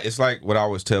it's like what I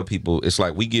always tell people, it's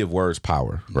like we give words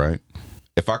power, right?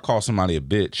 If I call somebody a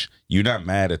bitch, you're not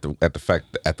mad at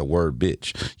the word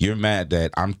bitch. You're mad that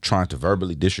I'm trying to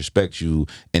verbally disrespect you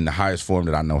in the highest form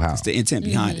that I know how. It's the intent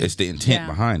behind it. It's the intent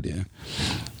behind it.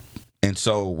 And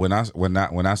so when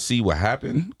I see what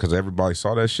happened, because everybody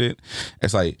saw that shit,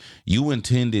 it's like you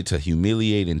intended to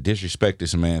humiliate and disrespect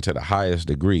this man to the highest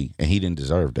degree, and he didn't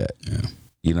deserve that. Yeah.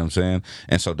 You know what I'm saying?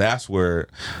 And so that's where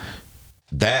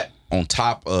that, on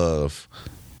top of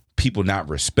people not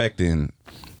respecting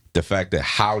the fact that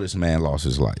how this man lost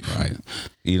his life. Right.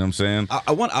 You know what I'm saying?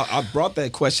 I brought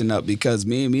that question up because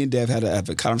me and Dev had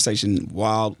a conversation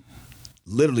while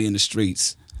literally in the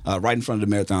streets. right in front of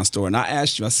the Marathon store. And I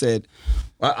asked you, I said,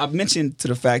 I mentioned to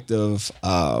the fact of,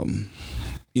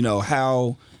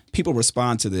 how people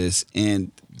respond to this.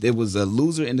 And there was a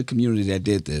loser in the community that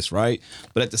did this, right?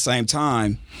 But at the same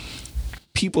time,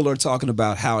 people are talking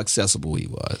about how accessible he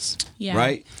was,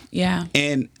 right? Yeah.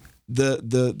 And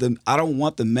the I don't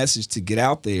want the message to get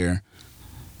out there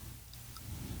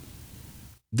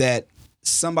that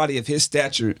somebody of his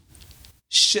stature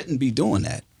shouldn't be doing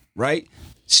that, right?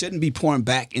 Shouldn't be pouring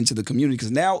back into the community,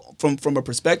 because now from a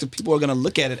perspective, people are going to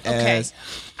look at it as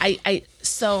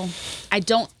so I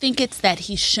don't think it's that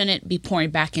he shouldn't be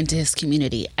pouring back into his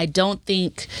community. I don't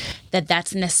think that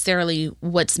that's necessarily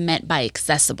what's meant by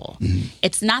accessible. Mm-hmm.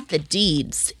 It's not the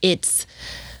deeds, it's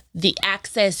the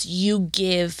access you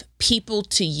give people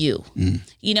to you. Mm.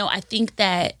 I think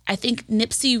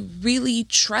Nipsey really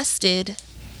trusted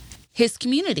his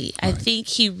community. Right. I think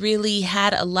he really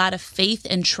had a lot of faith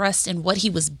and trust in what he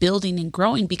was building and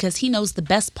growing, because he knows the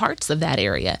best parts of that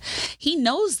area. He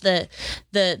knows the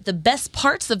best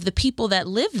parts of the people that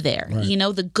live there. Right.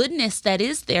 The goodness that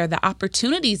is there, the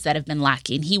opportunities that have been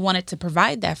lacking. He wanted to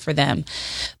provide that for them.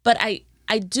 But I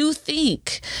do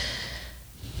think,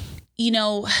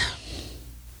 you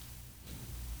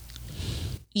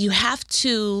have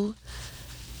to.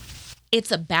 It's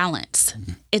a balance.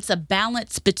 It's a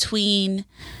balance between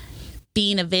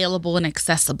being available and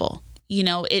accessible.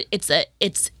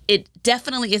 It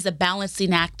definitely is a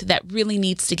balancing act that really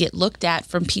needs to get looked at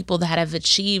from people that have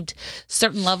achieved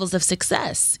certain levels of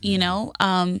success. You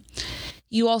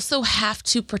also have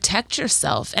to protect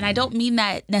yourself. And I don't mean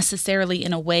that necessarily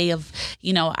in a way of,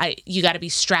 you got to be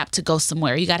strapped to go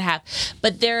somewhere. You got to have,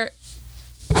 but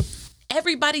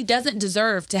everybody doesn't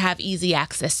deserve to have easy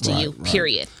access to you,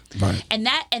 period. Right. And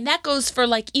that goes for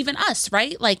even us,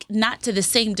 right? Not to the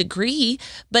same degree,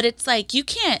 but it's you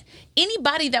can't,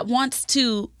 anybody that wants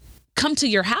to come to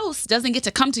your house doesn't get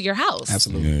to come to your house.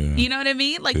 Absolutely. Yeah. You know what I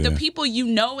mean? The people you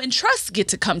know and trust get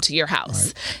to come to your house.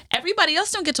 Right. Everybody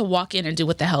else don't get to walk in and do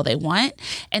what the hell they want.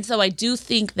 And so I do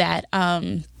think that,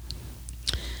 and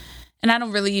I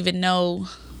don't really even know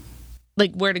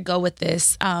where to go with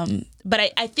this. But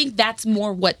I think that's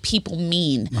more what people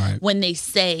mean when they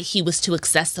say he was too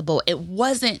accessible. It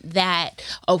wasn't that,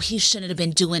 he shouldn't have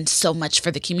been doing so much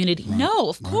for the community. Right. No,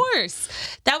 of course.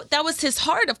 That was his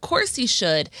heart. Of course he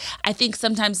should. I think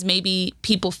sometimes maybe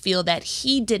people feel that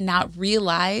he did not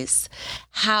realize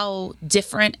how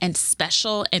different and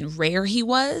special and rare he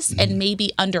was, and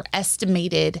maybe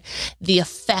underestimated the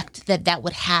effect that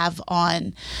would have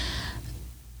on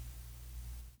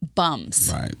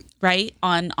bums, right?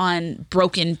 On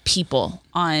broken people,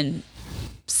 on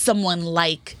someone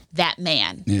like that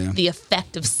man. Yeah. The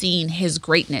effect of seeing his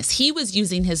greatness. He was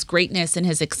using his greatness and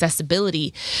his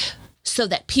accessibility so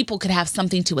that people could have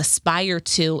something to aspire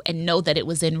to and know that it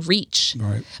was in reach.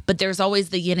 Right. But there's always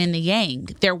the yin and the yang.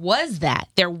 There was that.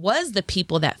 There was the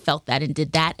people that felt that and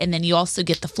did that. And then you also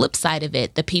get the flip side of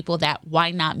it, the people that,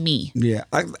 why not me? Yeah,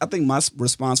 I think my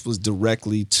response was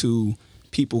directly to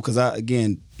people, because I,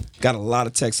 again, got a lot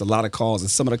of texts, a lot of calls, and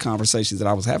some of the conversations that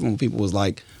I was having with people was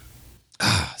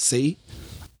see,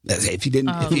 if he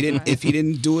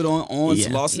didn't do it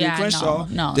on Lawson and Crenshaw,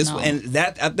 and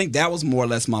that, I think that was more or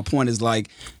less my point, is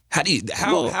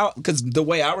how because the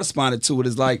way I responded to it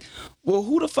is well,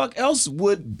 who the fuck else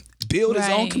would build his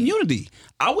own community?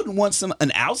 I wouldn't want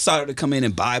an outsider to come in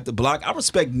and buy up the block. I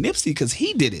respect Nipsey because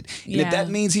he did it. And if that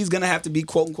means he's going to have to be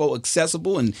quote unquote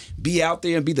accessible and be out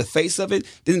there and be the face of it,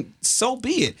 then so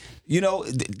be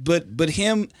it. But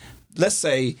him, let's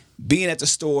say, being at the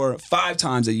store 5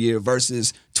 times a year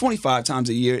versus 25 times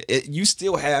a year, you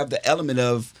still have the element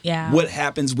of what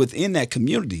happens within that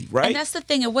community, right? And that's the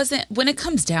thing. It wasn't, when it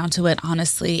comes down to it,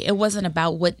 honestly, it wasn't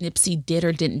about what Nipsey did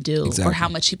or didn't do, or how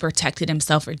much he protected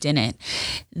himself or didn't.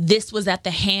 This was at the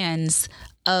hands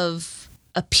of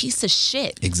a piece of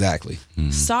shit. Exactly. Mm-hmm.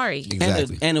 Sorry.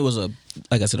 Exactly. And it was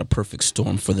like I said, a perfect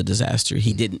storm for the disaster.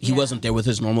 He wasn't there with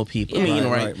his normal people. Yeah.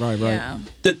 Right. Yeah.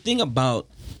 The thing about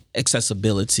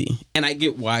accessibility, and I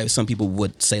get why some people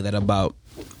would say that about,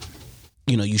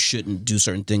 you shouldn't do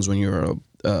certain things when you're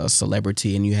a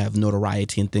celebrity and you have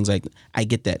notoriety and things like that. I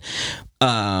get that.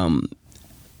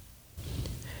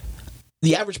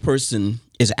 The average person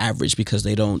is average because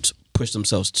they don't push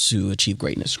themselves to achieve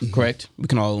greatness. Correct?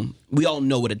 We all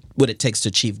know what it takes to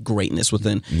achieve greatness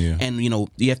within, and you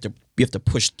have to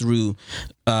push through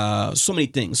so many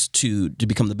things to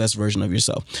become the best version of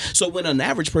yourself. So when an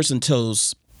average person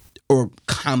tells or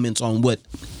comments on what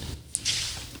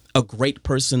a great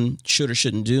person should or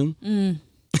shouldn't do,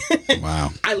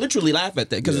 wow, I literally laugh at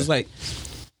that, because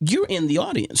it's you're in the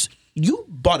audience. you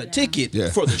bought a ticket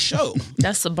for the show.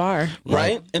 That's the bar.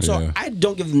 Right? And so I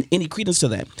don't give any credence to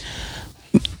that.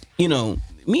 You know,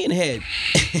 me and Head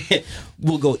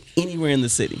will go anywhere in the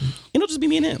city. It'll just be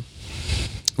me and him.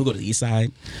 We'll go to the east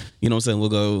side. You know what I'm saying? We'll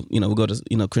go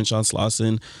to, Crenshaw and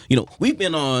Slauson. You know, we've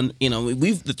been on,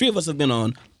 the three of us have been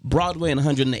on Broadway and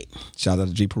 108. Shout out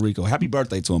to G Perico. Happy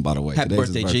birthday to him, by the way. Happy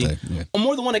Today's birthday, his G. On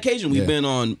more than one occasion, we've been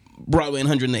on Broadway and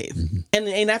 108.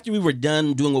 And after we were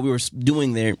done doing what we were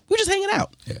doing there, we were just hanging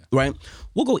out, right?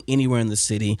 We'll go anywhere in the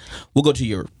city. We'll go to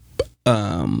your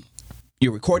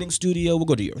recording studio. We'll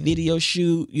go to your video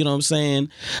shoot. You know what I'm saying?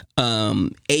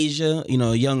 Asia,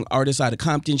 a young artist out of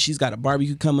Compton. She's got a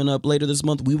barbecue coming up later this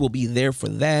month. We will be there for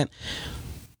that.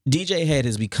 DJ Head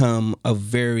has become a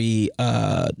very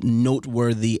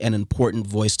noteworthy and important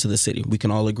voice to the city. We can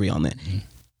all agree on that.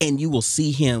 And you will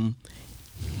see him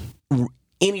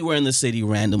anywhere in the city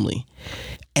randomly.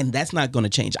 And that's not going to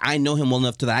change. I know him well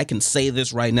enough that I can say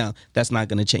this right now. That's not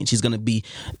going to change. He's going to be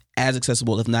as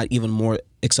accessible, if not even more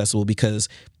accessible, because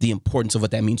the importance of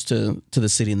what that means to the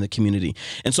city and the community.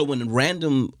 And so when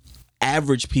random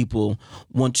average people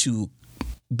want to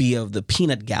be of the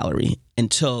peanut gallery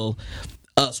and tell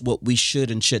us what we should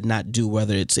and should not do,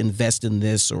 whether it's invest in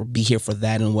this or be here for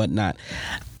that and whatnot,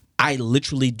 I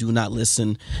literally do not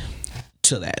listen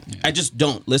to that. I just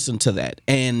don't listen to that.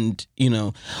 And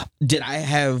did I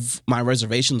have my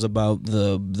reservations about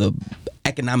the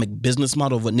economic business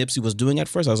model of what Nipsey was doing at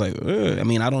first? I was like,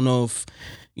 I don't know if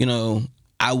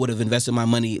I would have invested my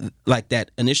money like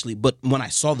that initially. But when I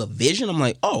saw the vision, I'm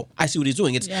like, oh, I see what he's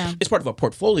doing. It's part of a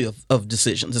portfolio of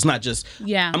decisions. It's not just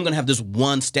I'm going to have this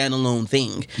one standalone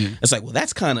thing. It's like, well,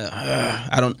 that's kind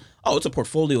of it's a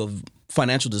portfolio of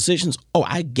financial decisions. Oh,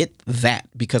 I get that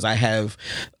because I have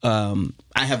an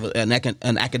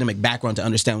academic background to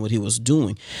understand what he was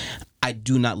doing. I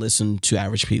do not listen to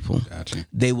average people. Gotcha.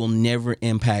 They will never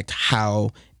impact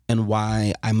how and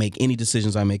why I make any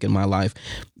decisions I make in my life.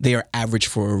 They are average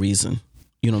for a reason.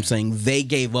 You know what I'm saying? They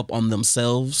gave up on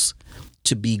themselves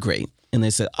to be great. And they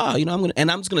said, I'm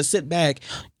just gonna sit back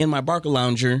in my Barker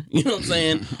Lounger, you know what I'm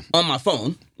saying, on my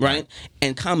phone, right?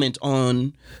 And comment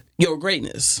on your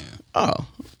greatness.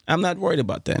 I'm not worried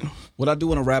about that. What I do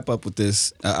want to wrap up with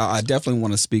this, I definitely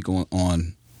want to speak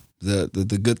on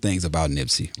the good things about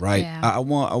Nipsey, right? Yeah. I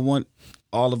want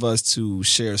all of us to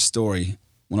share a story,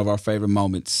 one of our favorite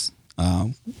moments,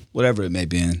 whatever it may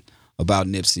be, about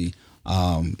Nipsey.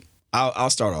 I'll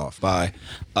start off by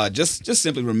just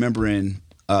simply remembering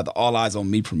the All Eyes on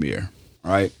Me premiere,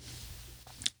 right?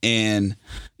 And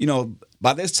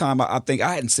by this time, I think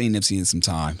I hadn't seen Nipsey in some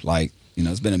time, like.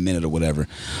 It's been a minute or whatever.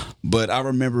 But I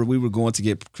remember we were going to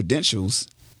get credentials,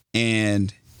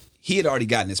 and he had already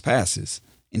gotten his passes.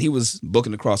 And he was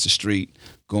booking across the street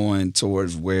going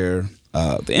towards where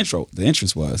the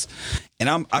entrance was. And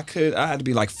I had to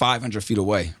be like 500 feet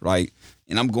away, right?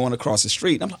 And I'm going across the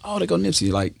street. And I'm like, oh, there go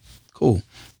Nipsey. Like, cool.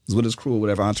 He's with his crew or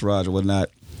whatever, entourage or whatnot.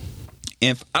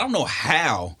 And I don't know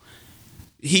how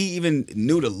he even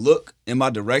knew to look in my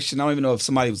direction. I don't even know if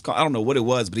somebody was calling. I don't know what it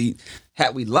was, but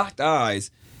we locked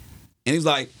eyes, and he was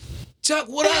like, Chuck,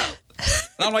 what up?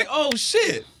 And I'm like, oh,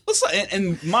 shit. What's up?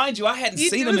 And mind you, I hadn't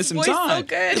seen him in some time.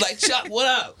 So He's like, Chuck, what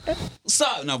up? What's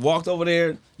up? And I walked over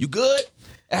there. You good?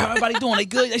 How everybody doing? They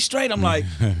good? They straight? I'm like,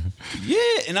 yeah.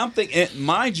 And I'm thinking, and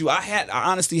mind you, I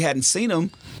honestly hadn't seen him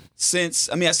since,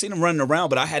 I seen him running around,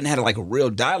 but I hadn't had like a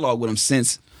real dialogue with him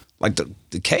since like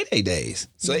the K-Day days.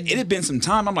 So it had been some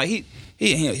time. I'm like,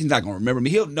 he's not going to remember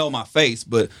me. He'll know my face,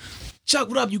 but Chuck,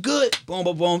 what up? You good? Boom,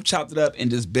 boom, boom. Chopped it up and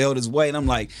just bailed his way. And I'm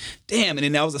like, damn. And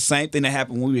then that was the same thing that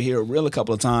happened when we were here real a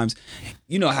couple of times.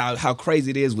 You know how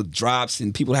crazy it is with drops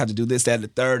and people have to do this, that, and the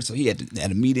third. So he had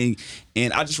a meeting.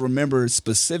 And I just remember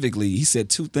specifically, he said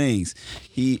two things.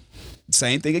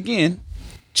 Same thing again.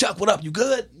 Chuck, what up? You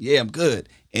good? Yeah, I'm good.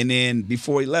 And then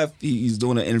before he left, he's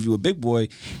doing an interview with Big Boy,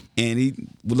 and we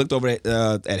looked over at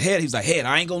Head. He was like, Head,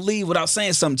 I ain't gonna leave without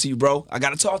saying something to you, bro. I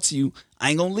gotta talk to you. I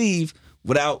ain't gonna leave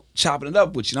without chopping it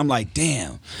up with you. And I'm like,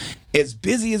 damn, as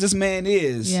busy as this man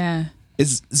is,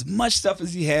 as much stuff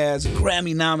as he has,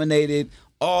 Grammy nominated,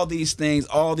 all these things,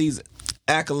 all these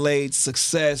accolades,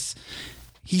 success,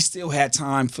 he still had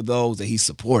time for those that he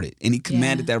supported, and he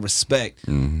commanded that respect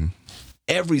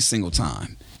every single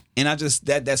time. And I just,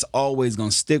 that's always going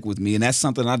to stick with me. And that's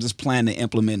something I just plan to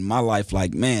implement in my life.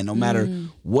 Like, man, no matter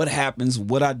what happens,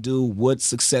 what I do, what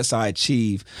success I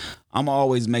achieve, I'm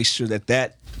always make sure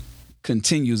that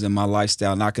continues in my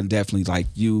lifestyle. And I can definitely like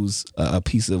use a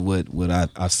piece of what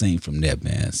I've seen from Nip,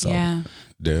 man. So, yeah.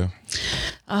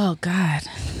 Oh, God.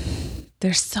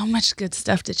 There's so much good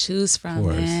stuff to choose from,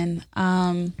 man.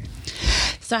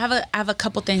 So I have a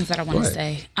couple things that I want to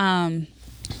say.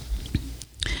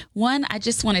 One, I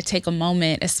just want to take a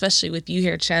moment, especially with you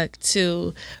here, Chuck,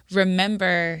 to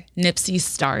remember Nipsey's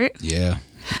start. Yeah.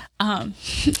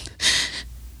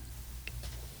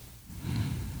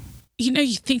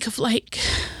 You think of like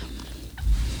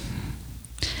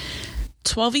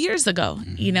 12 years ago,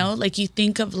 you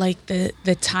think of like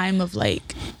the time of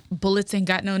like Bullets Ain't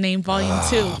Got No Name Volume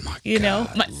 2,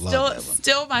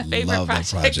 still my favorite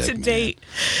project to date.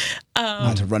 I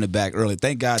had to run it back early.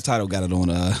 Thank God Tidal got it on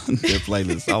their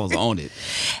playlist. I was on it.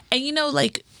 And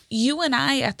you and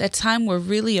I at that time were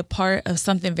really a part of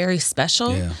something very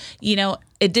special. Yeah.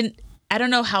 I don't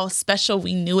know how special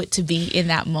we knew it to be in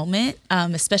that moment,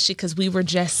 especially because we were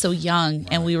just so young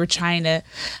and we were trying to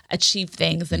achieve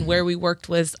things, and where we worked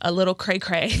was a little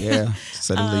cray-cray. Yeah, to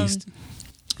say the least.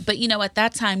 But, at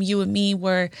that time, you and me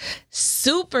were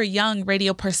super young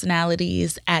radio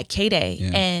personalities at K-Day.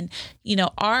 Yeah. And,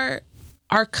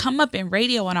 our come up in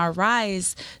radio and our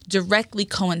rise directly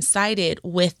coincided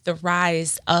with the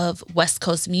rise of West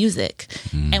Coast music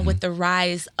and with the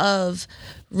rise of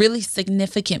really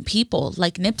significant people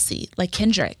like Nipsey, like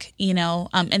Kendrick,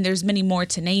 and there's many more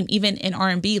to name, even in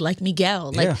R&B, like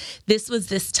Miguel. This was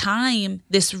this time,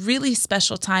 this really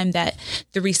special time that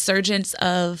the resurgence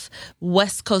of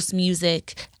West Coast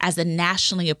music as a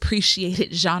nationally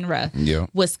appreciated genre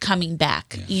was coming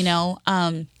back,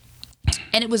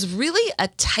 And it was really a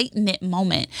tight-knit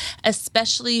moment,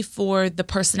 especially for the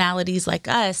personalities like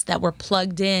us that were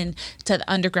plugged in to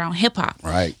the underground hip-hop,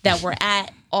 right? That were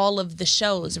at all of the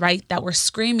shows, right? That were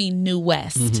screaming New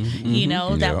West,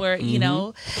 that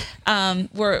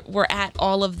were, we're at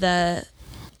all of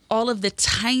the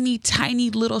tiny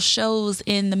little shows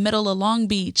in the middle of Long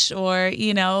Beach, or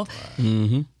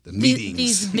the meetings.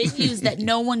 These venues that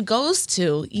no one goes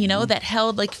to, that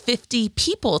held like 50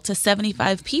 people to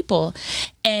 75 people.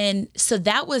 And so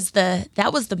that was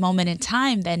the moment in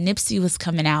time that Nipsey was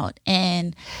coming out.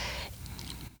 And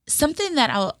something that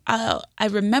I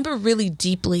remember really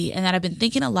deeply and that I've been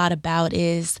thinking a lot about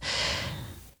is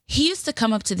he used to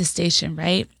come up to the station,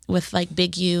 right, with like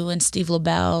Big U and Steve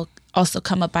LaBelle, also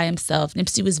come up by himself.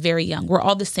 Nipsey was very young. We're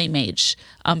all the same age,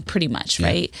 pretty much,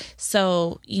 right?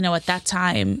 So, at that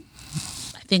time,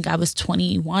 I think I was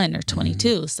 21 or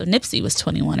 22. So Nipsey was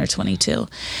 21 or 22.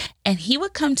 And he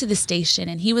would come to the station,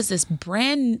 and he was this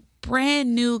brand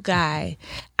new guy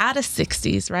out of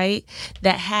 60s, right?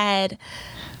 That had,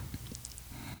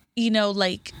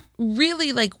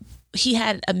 really he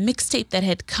had a mixtape that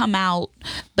had come out,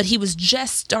 but he was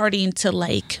just starting to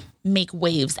make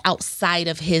waves outside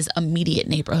of his immediate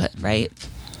neighborhood, right?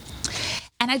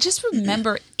 And I just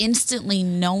remember instantly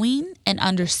knowing and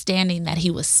understanding that he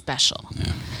was special.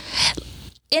 Yeah.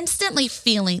 Instantly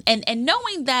feeling and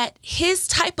knowing that his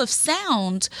type of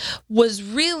sound was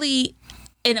really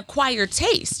an acquired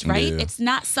taste, right? Yeah. It's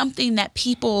not something that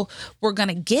people were going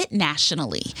to get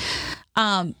nationally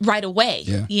right away,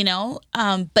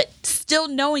 but still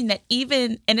knowing that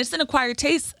and it's an acquired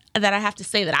taste that I have to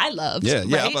say that I loved. Yeah,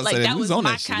 right? That was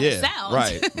my kind of sound.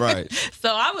 Right. So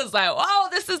I was like, oh,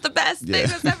 this is the best thing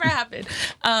that's ever happened.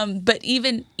 But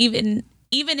even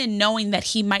in knowing that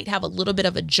he might have a little bit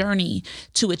of a journey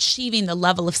to achieving the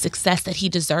level of success that he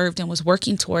deserved and was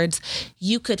working towards,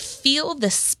 you could feel the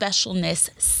specialness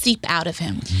seep out of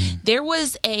him. Mm-hmm. There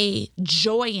was a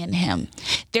joy in him.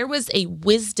 There was a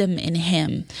wisdom in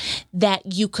him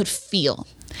that you could feel.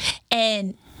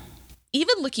 And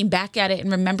even looking back at it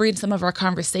and remembering some of our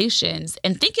conversations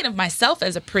and thinking of myself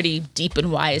as a pretty deep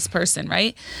and wise person,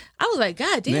 right? I was like,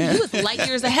 God damn, he was light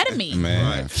years ahead of me.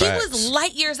 Man, he was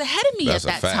light years ahead of me at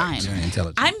that time.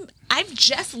 I've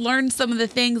just learned some of the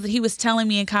things that he was telling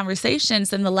me in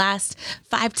conversations in the last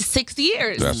 5 to 6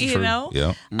 years. That's true.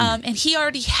 Yeah. And he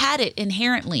already had it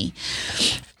inherently.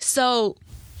 So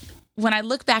when I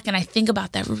look back and I think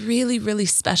about that really, really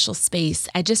special space,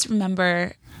 I just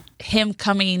remember him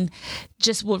coming,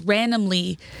 just would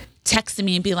randomly texting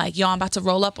me and be like, yo, I'm about to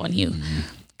roll up on you. Mm-hmm.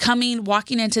 Coming,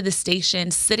 walking into the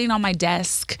station, sitting on my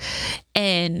desk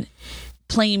and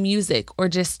playing music or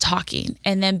just talking,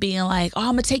 and then being like, oh,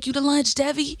 I'm gonna take you to lunch,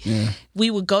 Devi. Yeah. We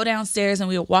would go downstairs and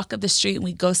we would walk up the street and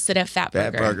we'd go sit at Fat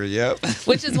Burger. Yep.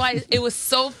 Which is why it was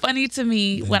so funny to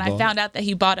me when I found out that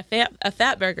he bought a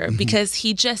Fat Burger, mm-hmm. because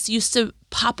he just used to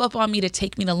pop up on me to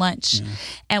take me to lunch. Yeah.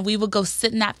 And we would go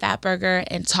sit in that Fat Burger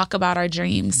and talk about our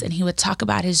dreams, and he would talk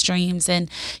about his dreams. And,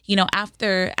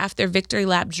 after Victory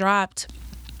Lap dropped,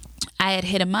 I had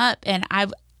hit him up, and I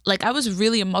was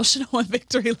really emotional when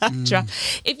Victory Lap dropped.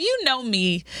 If you know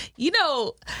me,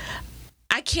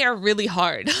 I care really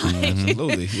hard.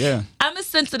 Absolutely, yeah. I'm a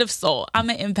sensitive soul. I'm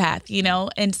an empath, you know?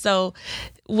 And so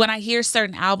when I hear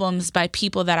certain albums by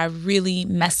people that I really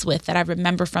mess with, that I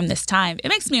remember from this time, it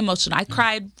makes me emotional. I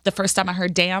cried the first time I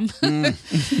heard Damn.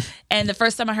 And the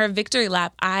first time I heard Victory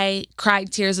Lap, I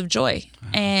cried tears of joy.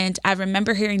 And I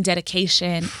remember hearing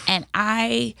Dedication, and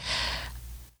I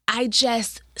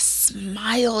just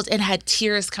smiled and had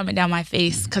tears coming down my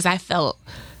face because I felt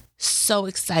so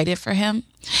excited for him.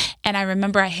 And I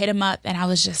remember I hit him up and I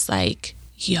was just like,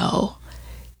 yo,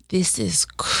 this is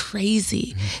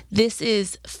crazy. This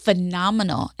is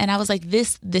phenomenal. And I was like,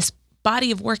 this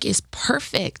body of work is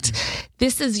perfect.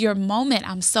 This is your moment.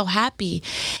 I'm so happy.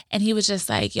 And he was just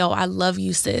like, yo, I love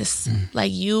you, sis.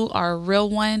 Like, you are a real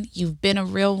one. You've been a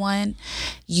real one.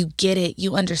 You get it.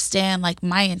 You understand. Like,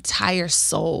 my entire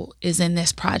soul is in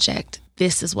this project.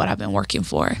 This is what I've been working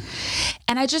for.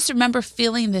 And I just remember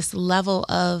feeling this level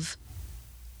of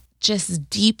just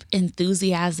deep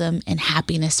enthusiasm and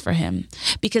happiness for him,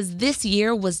 because this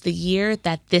year was the year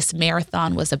that this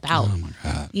marathon was about. Oh my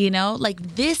God. You know,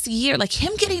 like this year, like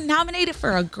him getting nominated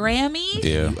for a Grammy.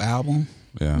 Yeah. Album.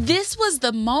 Yeah. This was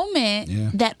the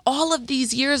moment that all of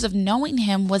these years of knowing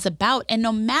him was about. And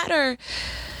no matter,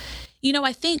 you know,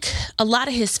 I think a lot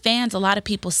of his fans, a lot of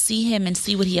people see him and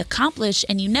see what he accomplished,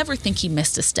 and you never think he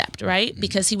missed a step, right?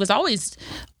 Because he was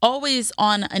always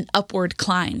on an upward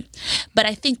climb. But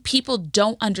I think people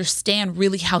don't understand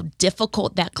really how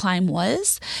difficult that climb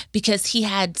was, because he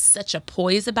had such a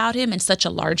poise about him and such a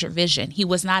larger vision. He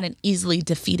was not an easily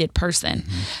defeated person.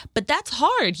 But that's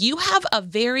hard. You have a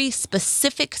very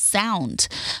specific sound,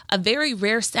 a very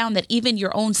rare sound that even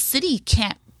your own city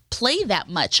can't play that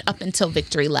much up until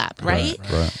Victory Lap, right?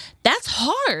 That's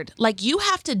hard. Like, you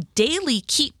have to daily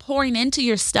keep pouring into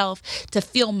yourself to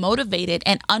feel motivated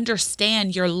and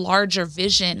understand your larger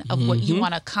vision of what you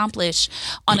want to accomplish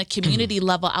on a community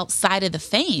level outside of the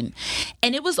fame.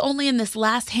 And it was only in this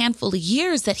last handful of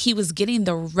years that he was getting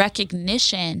the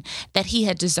recognition that he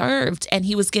had deserved, and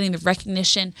he was getting the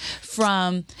recognition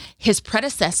from his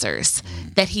predecessors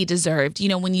that he deserved. You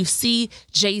know, when you see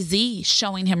Jay-Z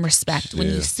showing him respect, when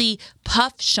you see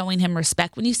Puff showing him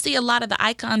respect, when you see a lot of the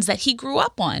icons that he grew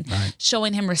up on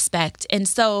showing him respect. And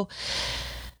so,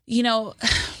 you know,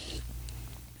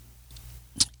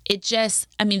 it just,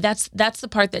 I mean, that's the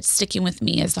part that's sticking with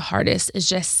me as the hardest, is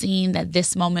just seeing that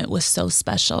this moment was so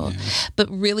special. But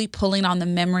really pulling on the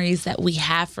memories that we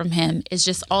have from him is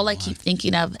just all I keep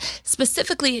thinking of.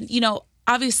 Specifically, you know,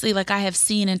 obviously, like, I have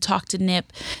seen and talked to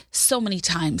Nip so many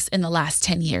times in the last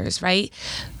 10 years, right?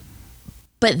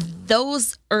 But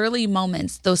those early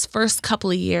moments, those first couple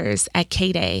of years at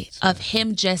K-Day, of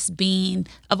him just being,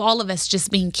 of all of us just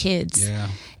being kids,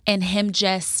 and him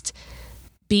just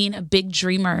being a big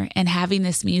dreamer and having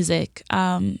this music,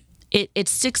 it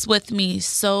sticks with me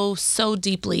so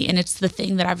deeply. And it's the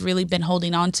thing that I've really been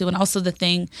holding on to, and also the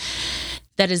thing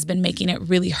that has been making it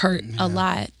really hurt a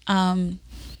lot.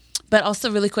 But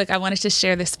also, really quick, I wanted to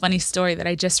share this funny story that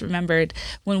I just remembered.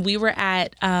 When we were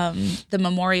at the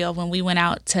memorial, when we went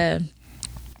out to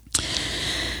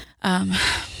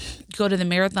go to the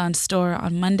Marathon store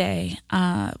on Monday,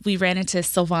 we ran into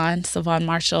Sylvan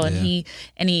Marshall, and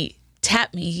he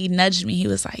tapped me. He nudged me. He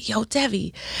was like, yo,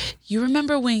 Devi, you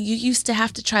remember when you used to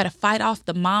have to try to fight off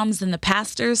the moms and the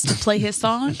pastors to play his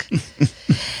song?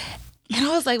 And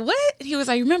I was like, what? And he was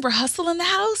like, remember Hustle in the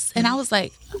House? And I was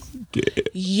like,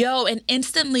 yo, and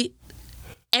instantly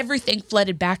everything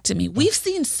flooded back to me. We've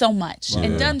seen so much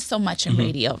and done so much in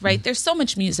radio, right? There's so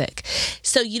much music.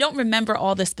 So you don't remember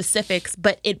all the specifics,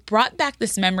 but it brought back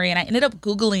this memory, and I ended up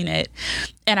Googling it,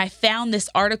 and I found this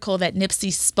article that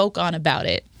Nipsey spoke on about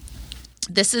it.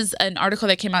 This is an article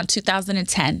that came out in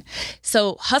 2010.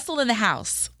 So Hustle in the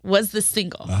House was the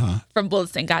single from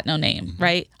Bullets Ain't Got No Name,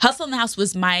 right? Hustle in the House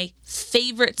was my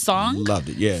favorite song. Loved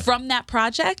it, from that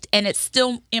project, and it's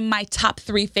still in my top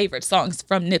 3 favorite songs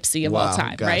from Nipsey of all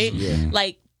time, right?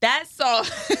 Like, that song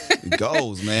it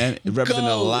goes, man. It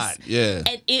represented a lot.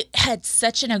 And it had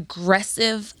such an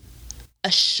aggressive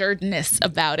assuredness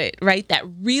about it, right? That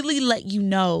really let you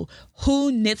know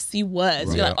who Nipsey was.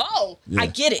 Right. You're like, oh, I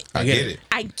get it. I get it.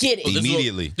 I get it.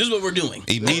 Immediately. This is what we're doing.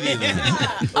 Immediately.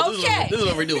 Okay. This is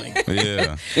what we're doing.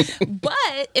 Yeah.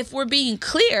 But if we're being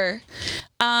clear,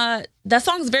 that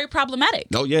song is very problematic.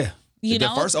 Oh, yeah. You the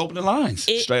know? first opening lines,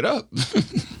 straight up.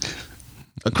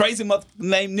 A crazy mother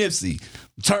named Nipsey.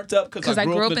 Turned up because I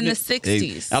grew up in the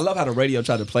 60s. I love how the radio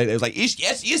tried to play that. It was like,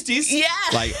 yes, this. Yeah.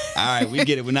 Like, all right, we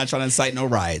get it. We're not trying to incite no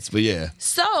riots, but yeah.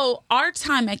 So our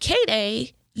time at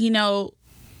K-Day, you know,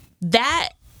 that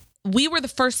we were the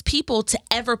first people to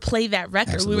ever play that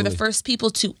record. Absolutely. We were the first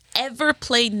people to ever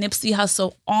play Nipsey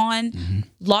Hussle on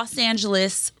Los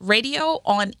Angeles radio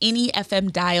on any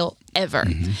FM dial ever.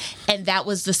 And that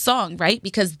was the song, right?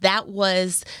 Because that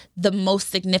was the most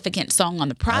significant song on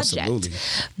the project. Absolutely.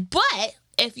 But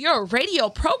if you're a radio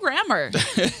programmer,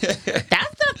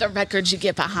 that's not the record you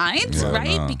get behind,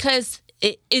 right? No. Because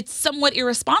it's somewhat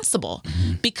irresponsible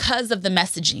because of the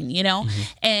messaging, you know?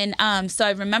 And so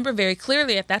I remember very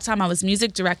clearly at that time I was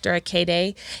music director at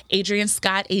K-Day. Adrian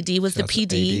Scott, AD, was the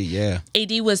PD.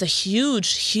 AD was a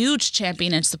huge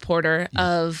champion and supporter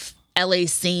of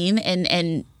LA's scene.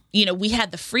 And you know, we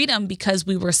had the freedom because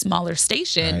we were a smaller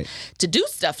station to do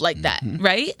stuff like that,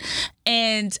 right?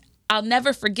 And I'll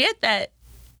never forget that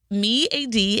me,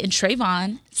 AD, and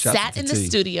Trayvon sat in the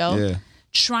studio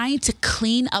trying to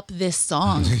clean up this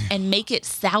song and make it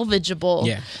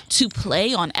salvageable to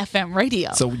play on FM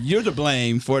radio. So you're to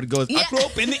blame for it goes, I grew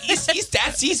up in the East,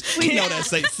 that's East. We know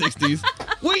that's late 60s.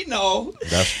 We know.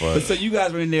 That's fun. But so you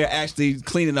guys were in there actually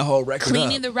cleaning the whole record up.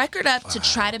 Cleaning the record up to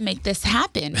try to make this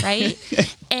happen, right?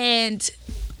 And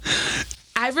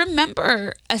I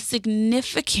remember a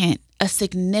significant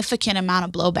amount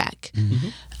of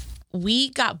blowback. We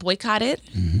got boycotted.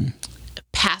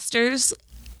 Pastors,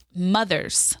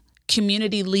 mothers,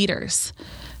 community leaders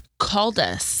called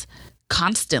us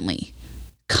constantly.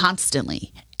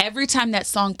 Every time that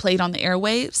song played on the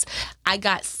airwaves, I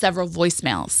got several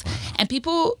voicemails. And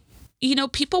people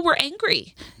were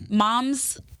angry.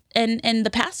 Moms and the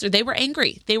pastor, they were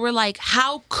angry. They were like,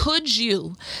 how could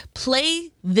you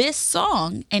play this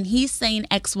song and he's saying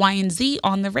X, Y, and Z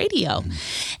on the radio?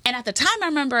 And at the time, I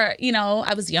remember, you know,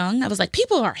 I was young. I was like,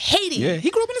 people are hating. Yeah, he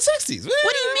grew up in the 60s.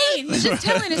 What do you mean? He's just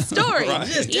telling his story.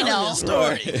 You know.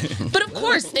 But of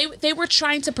course, they were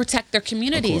trying to protect their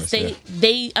communities.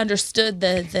 They understood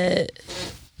the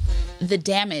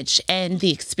damage and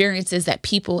the experiences that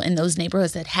people in those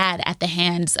neighborhoods had at the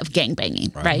hands of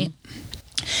gangbanging, right?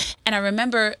 And I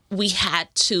remember we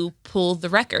had to pull the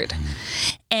record.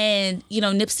 And, you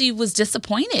know, Nipsey was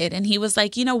disappointed. And he was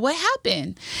like, you know, what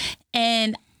happened?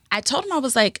 And I told him, I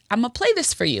was like, I'm going to play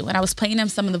this for you. And I was playing him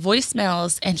some of the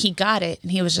voicemails and he got it.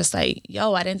 And he was just like,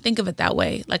 yo, I didn't think of it that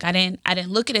way. Like, I didn't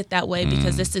look at it that way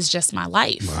because this is just my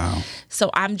life. Wow.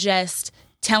 So I'm just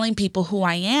telling people who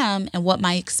I am and what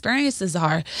my experiences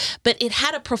are. But it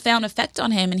had a profound effect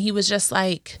on him. And he was just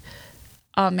like,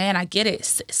 oh man, I get it.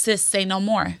 Sis, say no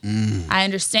more. I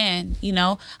understand, you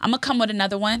know. I'm going to come with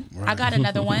another one. I got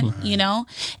another one, you know.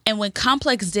 And when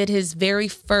Complex did his very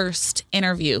first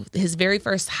interview, his very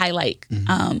first highlight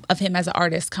of him as an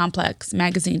artist, Complex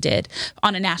magazine did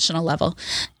on a national level.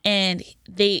 And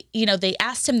they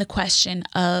asked him the question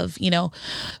of,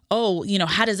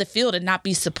 how does it feel to not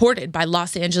be supported by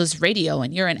Los Angeles radio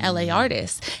and you're an LA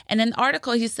artist? And in the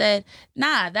article, he said,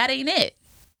 nah, that ain't it.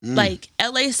 Like,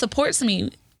 LA supports me.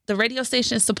 The radio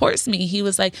station supports me. He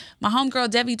was like, my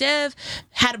homegirl Devi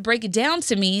had to break it down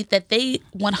to me that they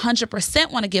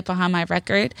 100% want to get behind my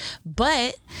record,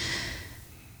 but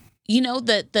you know,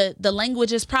 the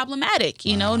language is problematic.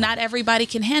 You know, not everybody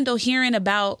can handle hearing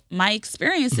about my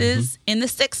experiences in the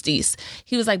 60s.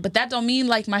 He was like, but that don't mean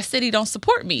like my city don't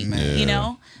support me, you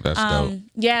know? That's dope.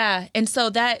 Yeah. And so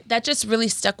that just really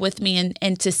stuck with me.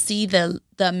 And to see the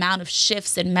amount of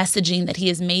shifts and messaging that he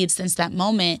has made since that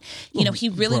moment, you know, he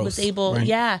really was able,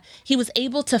 he was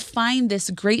able to find this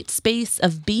great space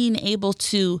of being able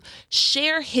to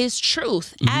share his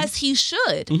truth as he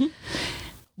should.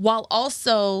 While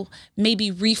also maybe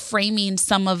reframing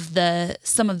some of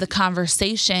the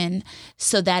conversation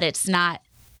so that it's not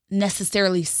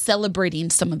necessarily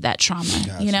celebrating some of that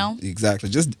trauma, you know? Exactly.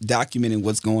 Just documenting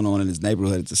what's going on in his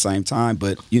neighborhood at the same time,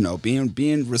 but, you know,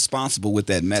 being responsible with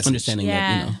that message. Understanding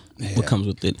that, you know, what comes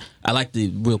with it. I like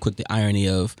the irony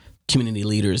of community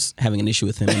leaders having an issue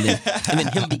with him and then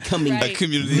him becoming a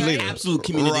community leader. Absolute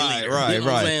community leader. Right. You know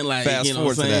what I'm saying? Like, fast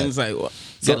forward to that. It's like, well,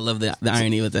 gotta love the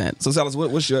irony with that. So, Sallis,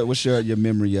 what's your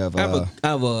memory of? I have a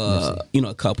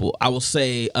couple. I will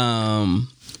say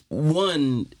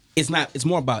one. It's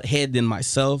more about Head than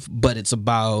myself, but it's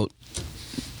about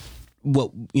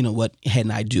what Head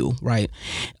and I do, right?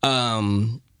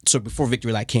 So before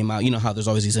Victory Lap came out, you know how there's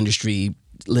always these industry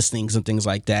listings and things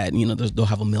like that. And, you know, they'll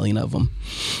have 1 million of them.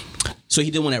 So he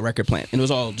did one at Record Plant, and it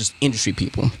was all just industry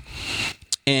people.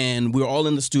 And we were all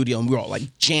in the studio, and we were all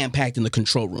like jam packed in the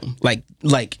control room,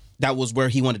 like that was where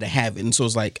he wanted to have it. And so it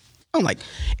was like,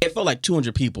 it felt like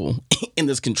 200 people in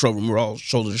this control room. We're all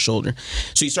shoulder to shoulder.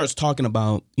 So he starts talking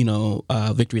about,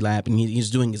 Victory Lap, and he's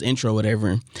doing his intro,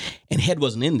 whatever. And Head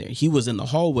wasn't in there. He was in the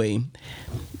hallway,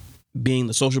 being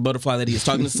the social butterfly that he was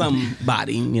talking to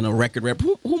somebody, record rep,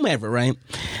 whomever, right?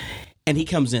 and he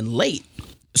comes in late.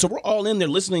 So we're all in there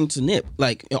listening to Nip,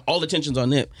 like all attention's on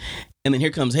Nip, and then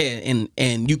here comes Head, and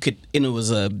it was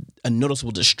a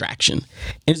noticeable distraction.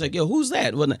 And he's like, "Yo, who's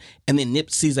that?" And then Nip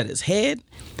sees that it's Head,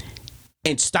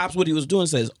 and stops what he was doing, and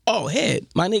says, "Oh, Head,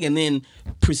 my nigga," and then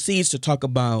proceeds to talk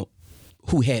about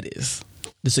who Head is,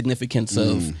 the significance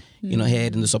of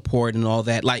Head and the support and all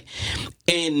that. Like,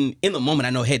 and in the moment, I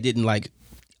know Head didn't like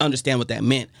understand what that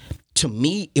meant. To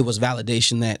me, it was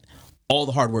validation that all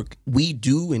the hard work we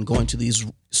do in going to these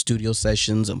studio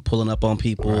sessions and pulling up on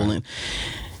people, and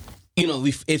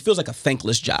it feels like a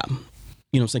thankless job. You know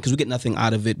what I'm saying? Because we get nothing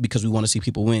out of it because we want to see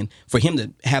people win. For him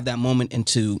to have that moment and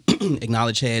to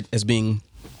acknowledge Head as being,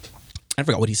 I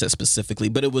forgot what he said specifically,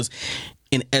 but it was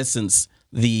in essence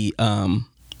the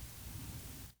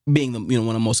being the one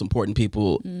of the most important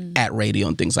people at radio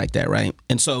and things like that, right?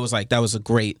 And so it was like that was a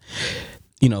great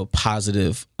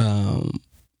positive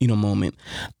moment.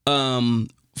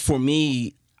 For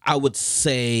me, I would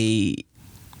say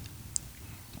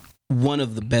one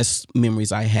of the best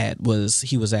memories I had was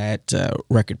he was at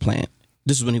Record Plant.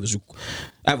 This is when he was.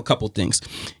 I have a couple of things.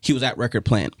 He was at Record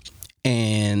Plant,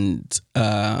 and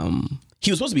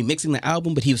he was supposed to be mixing the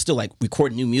album, but he was still like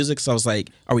recording new music. So I was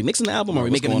like, "Are we mixing the album? Or are we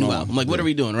making a new album? Like, what are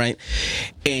we doing?" Right?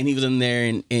 And he was in there,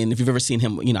 and if you've ever seen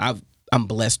him, I'm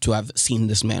blessed to have seen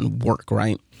this man work.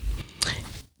 Right.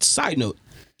 Side note.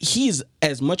 He's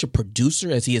as much a producer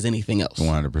as he is anything else.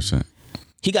 100%.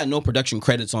 He got no production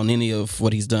credits on any of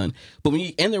what he's done. But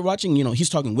when they're watching, he's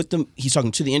talking with them. He's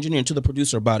talking to the engineer and to the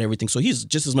producer about everything. So he's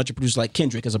just as much a producer like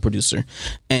Kendrick as a producer.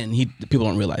 And people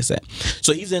don't realize that.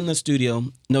 So he's in the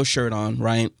studio, no shirt on,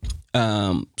 right?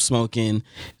 Smoking,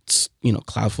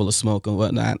 cloud full of smoke and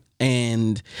whatnot.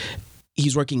 And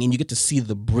he's working, and you get to see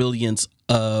the brilliance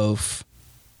of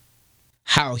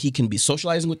how he can be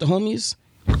socializing with the homies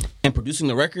and producing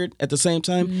the record at the same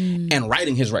time and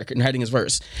writing his record and writing his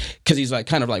verse, because he's like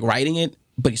kind of like writing it,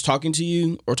 but he's talking to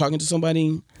you or talking to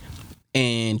somebody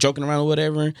and joking around or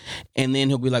whatever, and then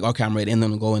he'll be like, "Okay, I'm ready," and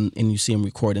then go and you see him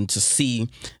record, and to see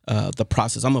the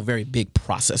process. I'm a very big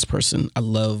process person. I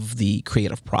love the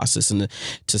creative process, and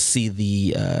to see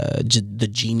the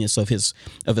genius of his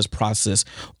process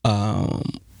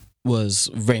was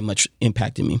very much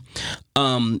impacting me.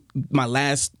 My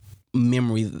last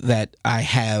memory that I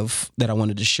have that I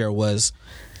wanted to share was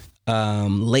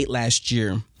late last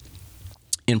year,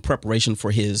 in preparation for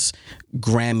his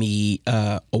Grammy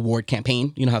award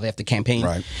campaign. You know how they have to campaign?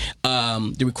 Right.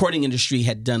 The recording industry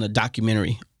had done a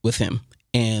documentary with him,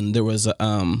 and there was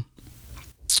a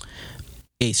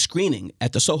screening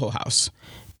at the Soho House,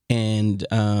 and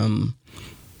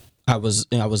I was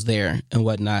there and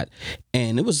whatnot,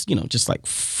 and it was just like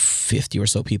 50 or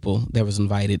so people that was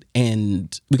invited,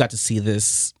 and we got to see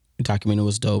this documentary. It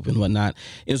was dope and whatnot.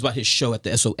 It was about his show at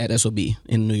SOB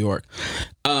in New York.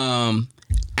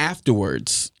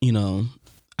 Afterwards,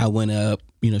 I went up,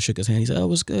 shook his hand. He said, "Oh,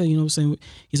 what's good?" He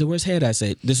said, "Where's Head?" I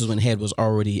said, this is when Head was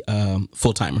already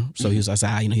full timer. So I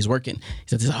said, he's working.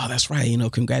 He said, "Oh, that's right.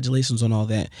 Congratulations on all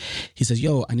that." He says,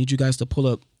 "Yo, I need you guys to pull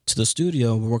up to the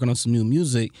studio. We're working on some new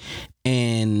music,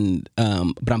 and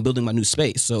but I'm building my new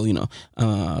space. So I'm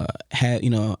gonna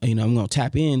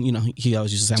tap in. He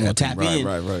always used to say, I'm gonna tap in.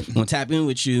 Right. I'm gonna tap in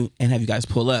with you and have you guys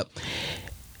pull up."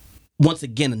 Once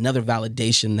again, another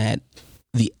validation that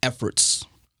the efforts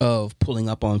of pulling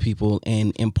up on people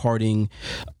and imparting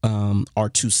our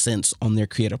 2 cents on their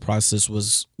creative process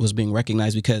was being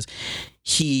recognized, because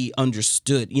he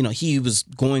understood. He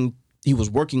was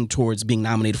working towards being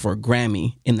nominated for a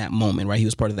Grammy in that moment, right? He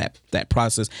was part of that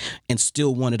process, and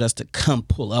still wanted us to come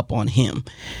pull up on him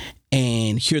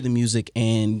and hear the music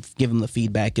and give him the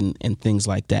feedback and things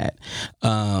like that.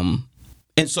 And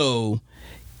so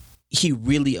he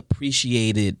really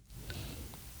appreciated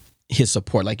his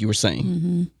support, like you were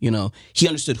saying. He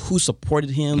understood who supported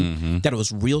him, that it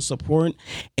was real support,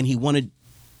 and he wanted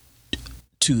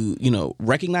to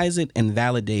recognize it and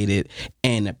validate it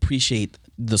and appreciate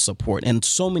the support. And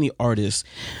so many artists,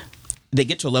 they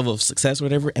get to a level of success or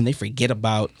whatever, and they forget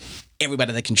about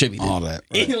everybody that contributed. All that,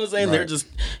 right. You know what I'm saying? Right. They're just,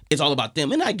 it's all about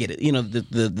them, and I get it.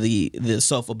 The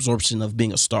self-absorption of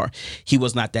being a star. He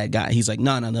was not that guy. He's like,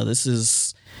 no, this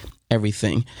is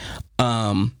everything.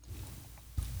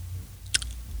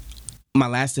 My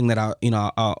last thing that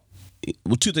I'll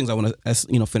 2 things I want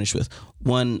to finish with.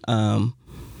 One,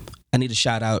 I need to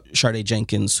shout out Sade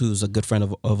Jenkins, who's a good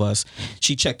friend of us.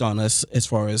 She checked on us as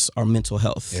far as our mental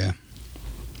health. Yeah.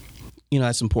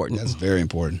 That's important. That's very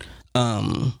important.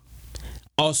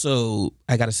 Also,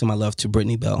 I got to send my love to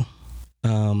Brittany Bell.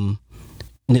 One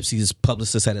Nipsey's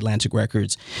publicist at Atlantic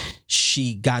Records.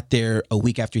 She got there a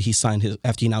week after he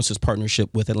announced his partnership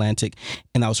with Atlantic,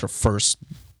 and that was her first,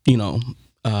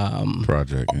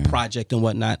 project and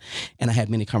whatnot. And I had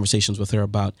many conversations with her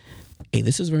about, hey,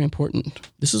 this is very important.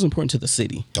 This is important to the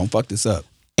city. Don't fuck this up.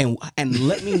 And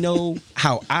let me know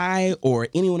how I or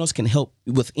anyone else can help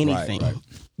with anything. Right.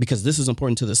 Because this is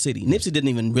important to the city. Nipsey didn't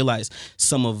even realize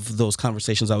some of those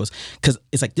conversations because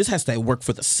it's like, this has to work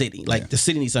for the city. Like the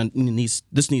city we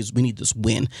need this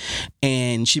win.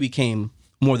 And she became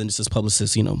more than just his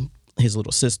publicist, his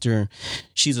little sister.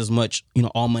 She's as much,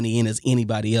 all money in as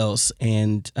anybody else.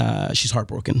 And she's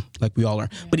heartbroken, like we all are,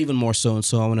 but even more so. And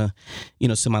so I want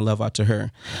to, send my love out to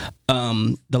her.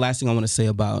 The last thing I want to say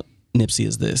about Nipsey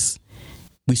is this.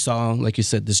 We saw, like you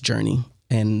said, this journey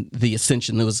and the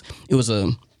ascension. It was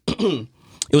a it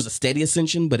was a steady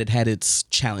ascension, but it had its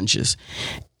challenges.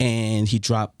 And he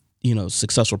dropped,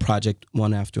 successful project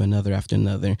one after another,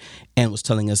 and was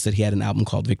telling us that he had an album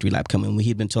called Victory Lap coming.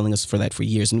 He'd been telling us for that for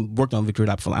years, and worked on Victory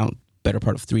Lap for the better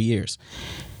part of 3 years.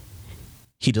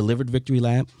 He delivered Victory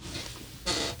Lap.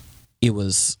 It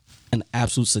was an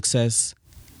absolute success,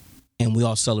 and we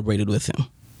all celebrated with him.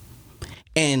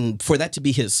 And for that to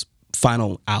be his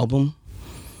final album,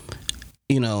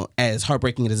 as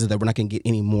heartbreaking as it is that we're not going to get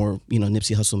any more,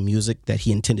 Nipsey Hussle music that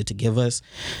he intended to give us,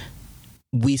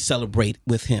 we celebrate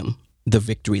with him the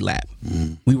Victory Lap.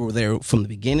 We were there from the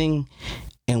beginning,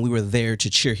 and we were there to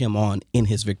cheer him on in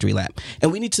his Victory Lap.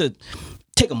 And we need to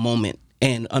take a moment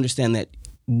and understand that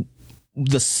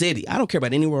the city, I don't care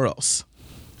about anywhere else,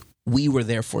 we were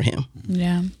there for him.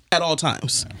 Yeah. At all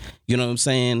times. You know what I'm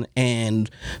saying? And,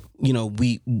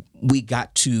 we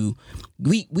got to,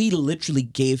 we literally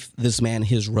gave this man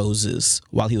his roses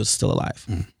while he was still alive.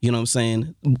 You know what I'm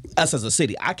saying? Us as a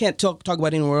city. I can't talk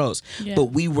about anywhere else. Yeah. But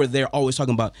we were there always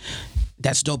talking about,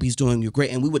 that's dope, he's doing, you're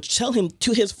great. And we would tell him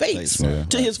to his face,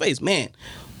 his face, man,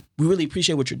 we really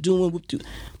appreciate what you're doing.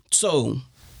 So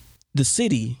the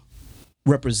city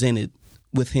represented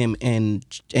with him and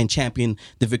championed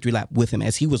the Victory Lap with him.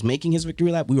 As he was making his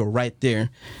Victory Lap, we were right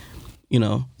there,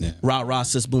 rah,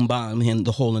 sis, boom, bam, him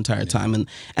the whole entire time. And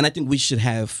I think we should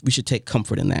take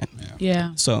comfort in that.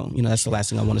 Yeah. So, that's the last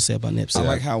thing I want to say about Nipsey. I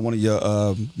like how one of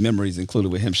your memories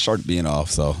included with him shirt being off.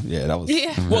 So, yeah, that was...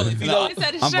 Yeah. Well, if you always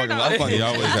had his shirt off. He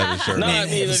always had his shirt No, off. I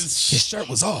mean, his shirt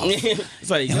was off. It's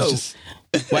like,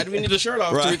 why do we need the shirt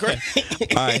off to record?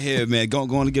 All right, here, man.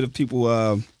 Going to give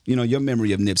people, your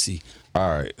memory of Nipsey. All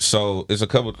right, so it's a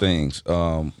couple things.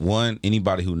 One,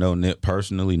 anybody who know Nip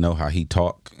personally know how he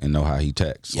talk and know how he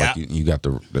text. Yeah. Like you got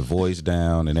the voice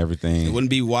down and everything. It wouldn't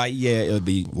be it would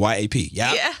be YAP.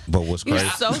 Yeah. But what's crazy?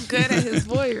 He's so good at his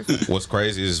voice. What's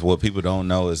crazy is what people don't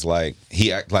know is like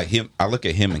he act like him. I look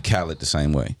at him and Khaled the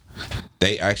same way.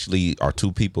 They actually are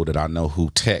two people that I know who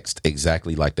text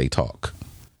exactly like they talk.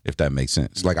 If that makes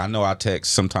sense. Like I know I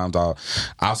text sometimes. I'll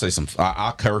say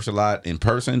I'll curse a lot in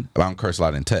person, but I don't curse a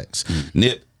lot in text.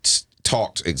 Nip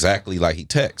talks exactly like he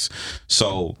texts.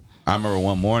 So I remember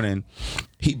one morning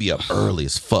he'd be up early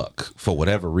as fuck for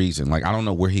whatever reason. Like I don't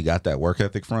know where he got that work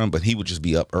ethic from, but he would just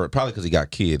be up early. Probably because he got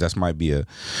kids. That might be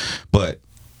but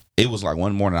it was like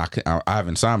one morning I have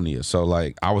insomnia, so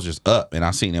like I was just up and I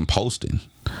seen him posting.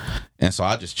 And so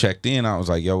I just checked in. I was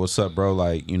like, yo, what's up, bro?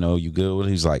 Like, you good?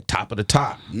 He's like, top of the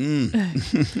top.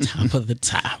 Top of the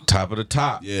top. Top of the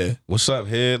top. Yeah. What's up,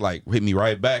 head? Like, hit me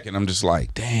right back. And I'm just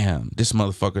like, damn, this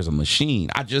motherfucker's a machine.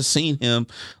 I just seen him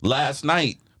last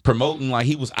night promoting like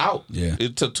he was out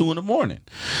till 2 a.m.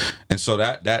 And so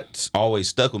that's always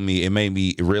stuck with me. It made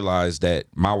me realize that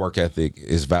my work ethic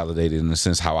is validated in the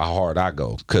sense how hard I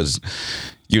go. Because,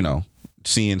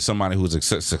 seeing somebody who's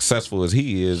as successful as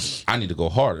he is, I need to go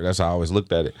harder. That's how I always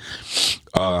looked at it.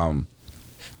 One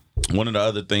of the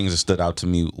other things that stood out to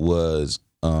me was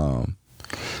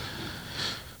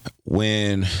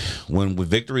when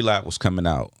Victory Lap was coming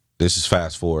out. This is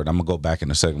fast forward. I'm gonna go back in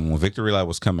a second. When Victory Lap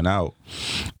was coming out,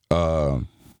 I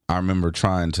remember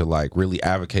trying to like really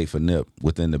advocate for Nip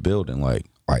within the building. Like,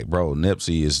 bro,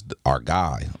 Nipsey is our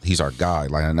guy. He's our guy.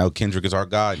 Like, I know Kendrick is our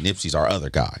guy. Nipsey's our other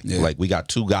guy. Yeah. Like, we got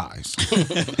two guys.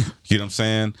 You know what I'm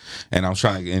saying? And I was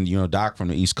trying to, and Doc from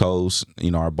the East Coast,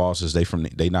 our bosses,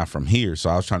 they not from here. So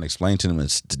I was trying to explain to them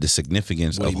the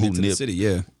significance of who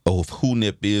Nip, of who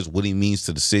Nip is, what he means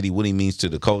to the city, what he means to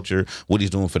the culture, what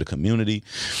he's doing for the community.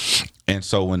 And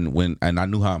so when I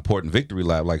knew how important Victory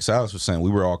Lap, like Sallis was saying,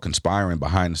 we were all conspiring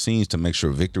behind the scenes to make sure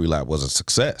Victory Lap was a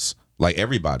success. Like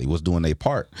everybody was doing their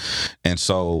part. And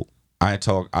so I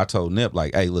told Nip,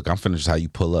 like, hey, look, I'm finished how you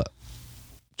pull up.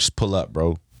 Just pull up,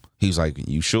 bro. He's like,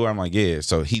 you sure? I'm like, yeah.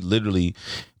 So he literally,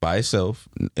 by himself,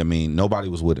 I mean, nobody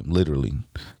was with him, literally.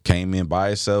 Came in by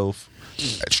himself,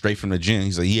 straight from the gym.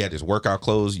 He's like, he had his workout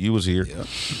clothes. You was here. Yep.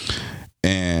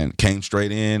 And came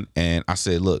straight in. And I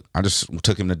said, look, I just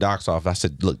took him to Doc's office. I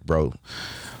said, look, bro,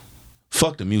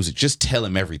 fuck the music. Just tell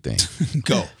him everything.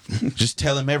 Go. Just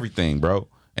tell him everything, bro.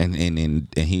 And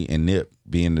Nip,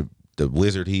 being the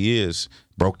wizard he is,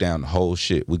 broke down the whole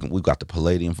shit. We got the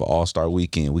Palladium for All-Star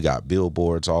Weekend. We got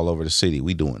billboards all over the city.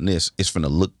 We doing this. It's finna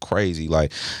look crazy.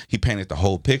 Like, he painted the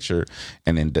whole picture,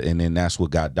 and then that's what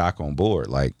got Doc on board.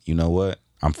 Like, you know what?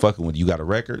 I'm fucking with you. Got a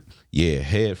record? Yeah,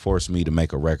 Head forced me to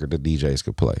make a record that DJs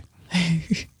could play.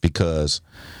 Because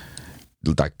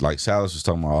like Sallis was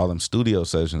talking about, all them studio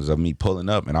sessions of me pulling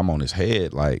up and I'm on his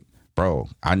head like, bro,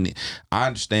 I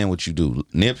understand what you do.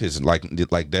 Nip is like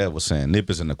Dev was saying,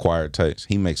 Nip is an acquired taste.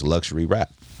 He makes luxury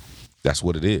rap. That's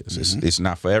what it is. Mm-hmm. It's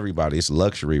not for everybody. It's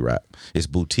luxury rap. It's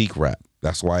boutique rap.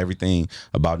 That's why everything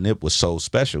about Nip was so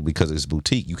special, because it's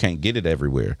boutique. You can't get it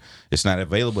everywhere. It's not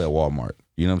available at Walmart.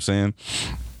 You know what I'm saying?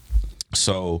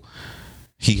 So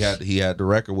he had the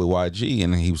record with YG,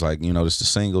 and he was like, you know, this is the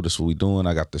single. This is what we doing.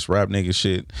 I got this rap nigga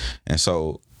shit. And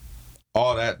so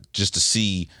all that just to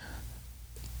see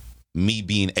me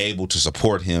being able to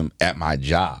support him at my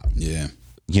job. Yeah.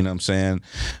 You know what I'm saying?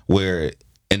 Where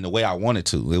in the way I wanted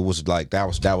to. It was like that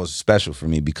was special for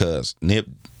me, because Nip,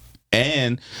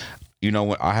 and you know,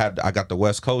 when I got the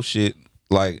West Coast shit,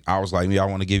 like I was like, I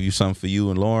want to give you something for you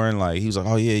and Lauren. Like he was like,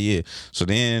 oh yeah. So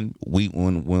then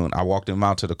when I walked him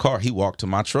out to the car, he walked to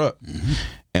my truck. Mm-hmm.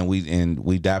 And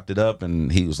we dapped it up, and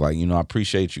he was like, you know, I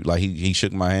appreciate you. Like he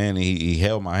shook my hand, and he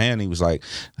held my hand. He was like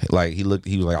he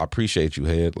was like, I appreciate you,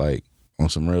 Head, like on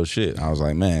some real shit. I was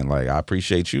like, man, like I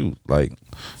appreciate you, like,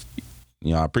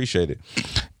 you know, I appreciate it.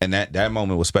 And that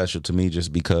moment was special to me,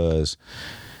 just because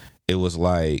it was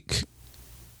like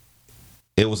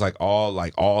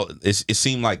all it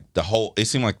seemed like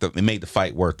it made the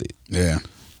fight worth it. Yeah,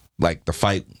 like the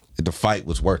fight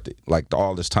was worth it, like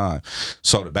all this time.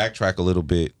 So to backtrack a little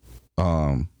bit,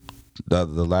 the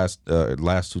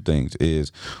last two things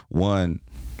is, one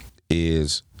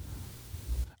is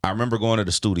I remember going to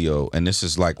the studio, and this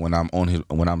is like when I'm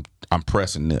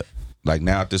pressing Nip. Like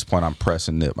now at this point, I'm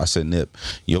pressing Nip. I said, Nip,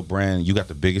 your brand, you got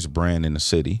the biggest brand in the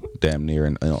city, damn near,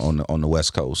 on the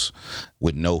West Coast,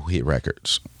 with no hit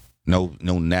records, no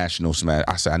national smash.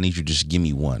 I said, I need you to just give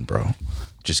me one, bro.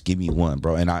 Just give me one,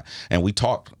 bro. And we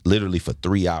talked literally for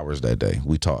 3 hours that day.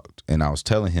 We talked, and I was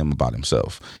telling him about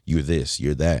himself. You're this,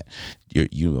 you're that,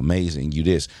 you're amazing, you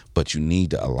this, but you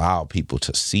need to allow people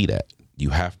to see that.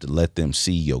 You have to let them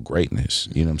see your greatness.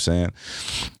 You know what I'm saying?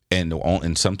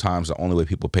 And sometimes the only way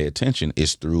people pay attention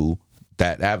is through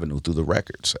that avenue, through the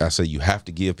records. I say you have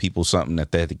to give people something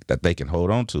that they can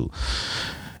hold on to.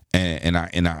 And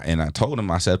I told him,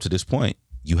 I said, up to this point,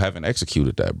 you haven't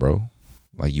executed that, bro.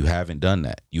 Like, you haven't done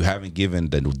that. You haven't given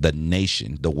the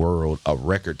nation, the world, a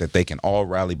record that they can all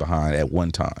rally behind at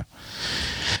one time.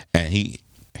 And he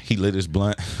lit his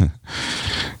blunt.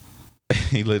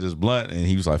 He lit his blunt, and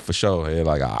he was like, for sure, Head,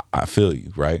 like I feel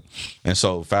you, right? And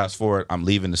so fast forward, I'm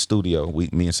leaving the studio. Me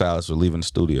and Sallis were leaving the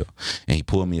studio, and he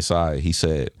pulled me aside. He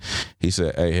said,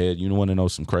 hey, Head, you want to know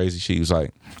some crazy shit? He was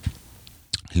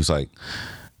like,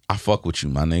 I fuck with you,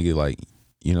 my nigga. Like,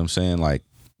 you know what I'm saying? Like,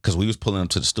 because we was pulling him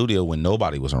to the studio when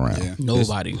nobody was around. Yeah.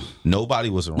 Nobody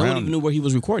was around. No one even knew where he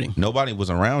was recording. Nobody was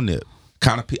around Nip.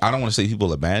 I don't want to say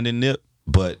people abandoned Nip,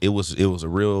 but it was a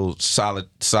real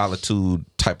solitude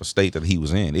type of state that he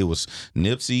was in. It was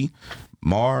Nipsey,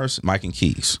 Mars, Mike, and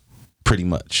Keys, pretty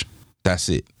much. That's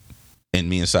it. And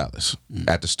me and Sallis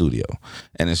at the studio.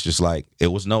 And it's just like, it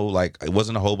wasn't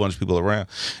a whole bunch of people around.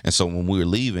 And so when we were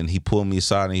leaving, he pulled me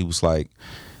aside, and he was like,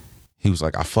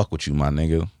 I fuck with you, my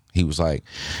nigga.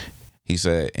 He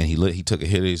said, and he took a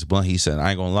hit of his blunt. He said, I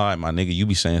ain't gonna lie, my nigga, you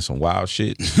be saying some wild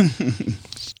shit.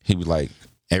 He was like,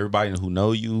 everybody who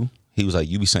know you, he was like,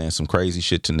 you be saying some crazy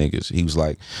shit to niggas. He's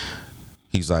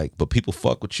like, but people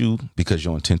fuck with you because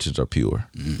your intentions are pure.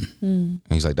 And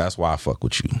he's like, that's why I fuck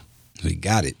with you. He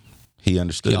got it. He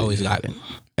understood. He always got it.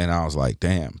 And I was like,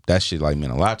 damn, that shit like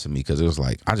meant a lot to me, because it was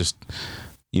like, I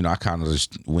kind of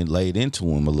just laid into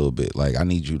him a little bit. Like, I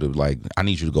need you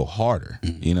to go harder.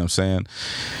 You know what I'm saying?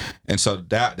 And so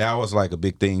that was like a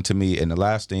big thing to me. And the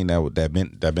last thing that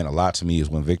meant a lot to me is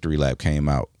when Victory Lap came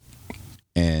out.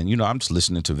 And, you know, I'm just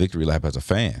listening to Victory Lap as a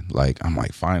fan. Like, I'm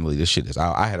like, finally, this shit is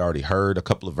out. I had already heard a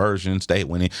couple of versions. They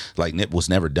went in, like, Nip was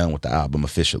never done with the album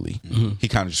officially. He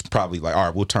kind of just probably like, all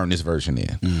right, we'll turn this version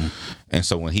in. And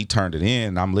so when he turned it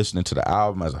in, I'm listening to the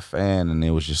album as a fan, and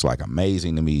it was just like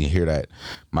amazing to me to hear that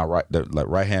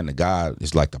Right Hand to God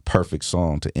is like the perfect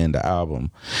song to end the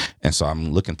album. And so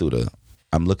I'm looking through the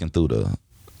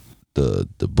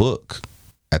book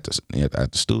at the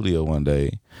studio one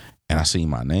day, and I seen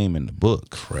my name in the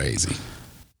book. Crazy.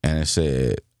 And it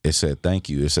said thank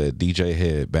you. It said DJ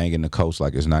Head banging the coast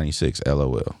like it's 96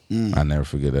 LOL. I never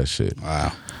forget that shit.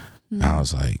 Wow. And I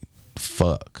was like,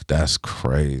 fuck, that's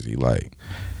crazy. Like,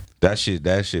 that shit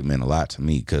meant a lot to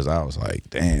me, because I was like,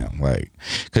 damn, like,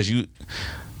 because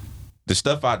the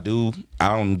stuff I do,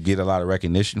 I don't get a lot of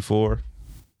recognition for,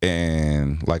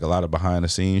 and like a lot of behind the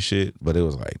scenes shit, but it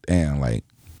was like, damn, like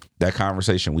that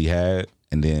conversation we had,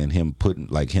 and then him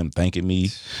thanking me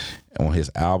on his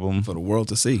album For the world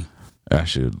to see.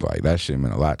 that shit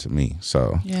meant a lot to me.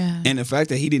 So Yeah. And the fact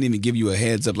that he didn't even give you a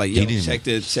heads up, like, yo, check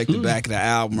the back of the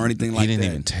album or anything like that. he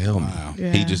didn't even tell me.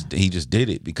 Yeah. He just did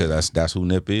it because that's who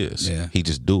Nip is. Yeah. He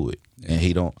just do it, and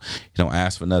he don't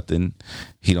ask for nothing.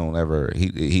 He don't ever.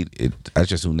 That's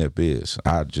just who Nip is.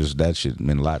 That shit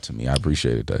meant a lot to me. I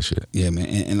appreciated that shit. Yeah, man.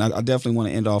 And I definitely want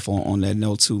to end off on that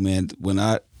note too, man. When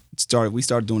we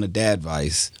started doing the Dad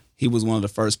Vice, he was one of the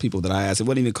first people that I asked. It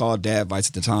wasn't even called Dad Vice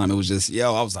at the time. It was just,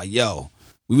 I was like,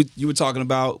 you were talking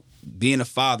about being a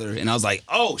father, and I was like,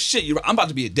 oh shit, I'm about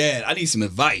to be a dad. I need some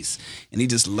advice. And he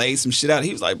just laid some shit out.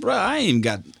 He was like, bro, I ain't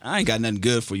got nothing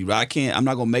good for you, bro. I'm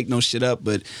not gonna make no shit up,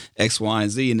 but X, Y, and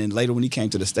Z. And then later when he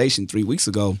came to the station 3 weeks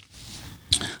ago,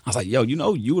 I was like, yo,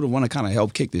 you were the one to kind of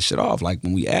help kick this shit off. Like,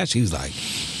 when we asked, he was like,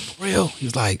 for real? He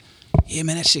was like, yeah,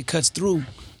 man, that shit cuts through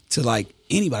to like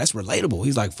anybody. That's relatable.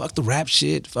 He's like, fuck the rap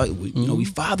shit. Fuck, we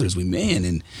fathers, we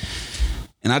men.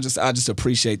 And I just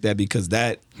appreciate that, because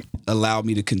that allowed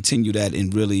me to continue that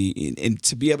and really and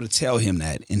to be able to tell him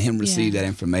that and him receive that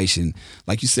information.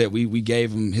 Like you said, we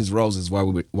gave him his roses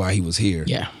while he was here.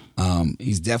 Yeah.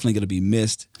 He's definitely going to be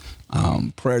missed.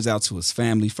 Prayers out to his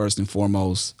family first and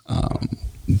foremost,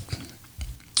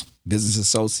 business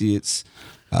associates,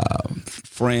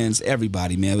 friends,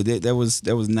 everybody, man. There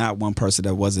was not one person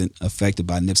that wasn't affected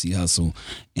by Nipsey Hussle,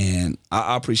 and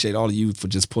I appreciate all of you for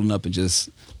just pulling up and just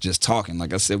talking.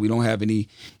 Like I said, we don't have any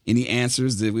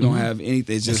answers. That we don't have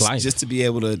anything. It's just to be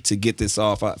able to get this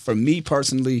off. For me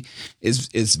personally,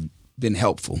 it's been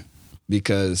helpful,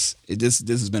 because this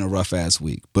has been a rough ass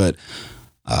week. But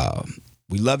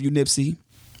we love you, Nipsey.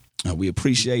 We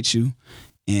appreciate you,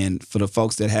 and for the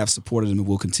folks that have supported him and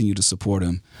will continue to support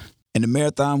him. And the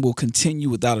marathon will continue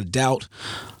without a doubt,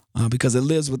 because it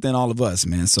lives within all of us,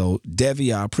 man. So,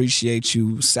 Devi, I appreciate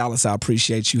you. Sallis, I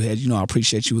appreciate you. Head, I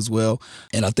appreciate you as well.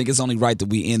 And I think it's only right that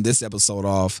we end this episode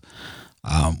off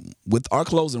with our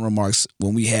closing remarks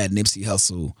when we had Nipsey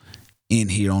Hussle in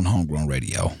here on Homegrown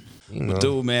Radio.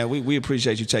 Dude, man, we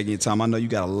appreciate you taking your time. I know you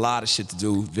got a lot of shit to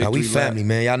do. We family,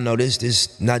 man. Y'all know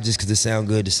this not just because it sound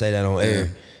good to say that on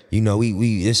air.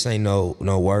 We this ain't no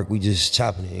work. We just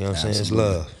chopping it. You know what I'm saying? It's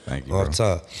love. Thank you, Off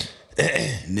bro. top.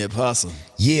 Nip Hussle.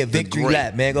 Yeah, Victory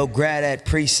Lap, man. Go grab that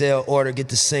pre-sale order. Get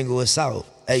the single. It's out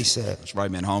ASAP. That's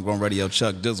right, man. Homegrown Radio,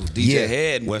 Chuck Dizzle, DJ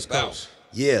Head, West Coast.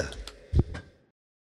 Yeah.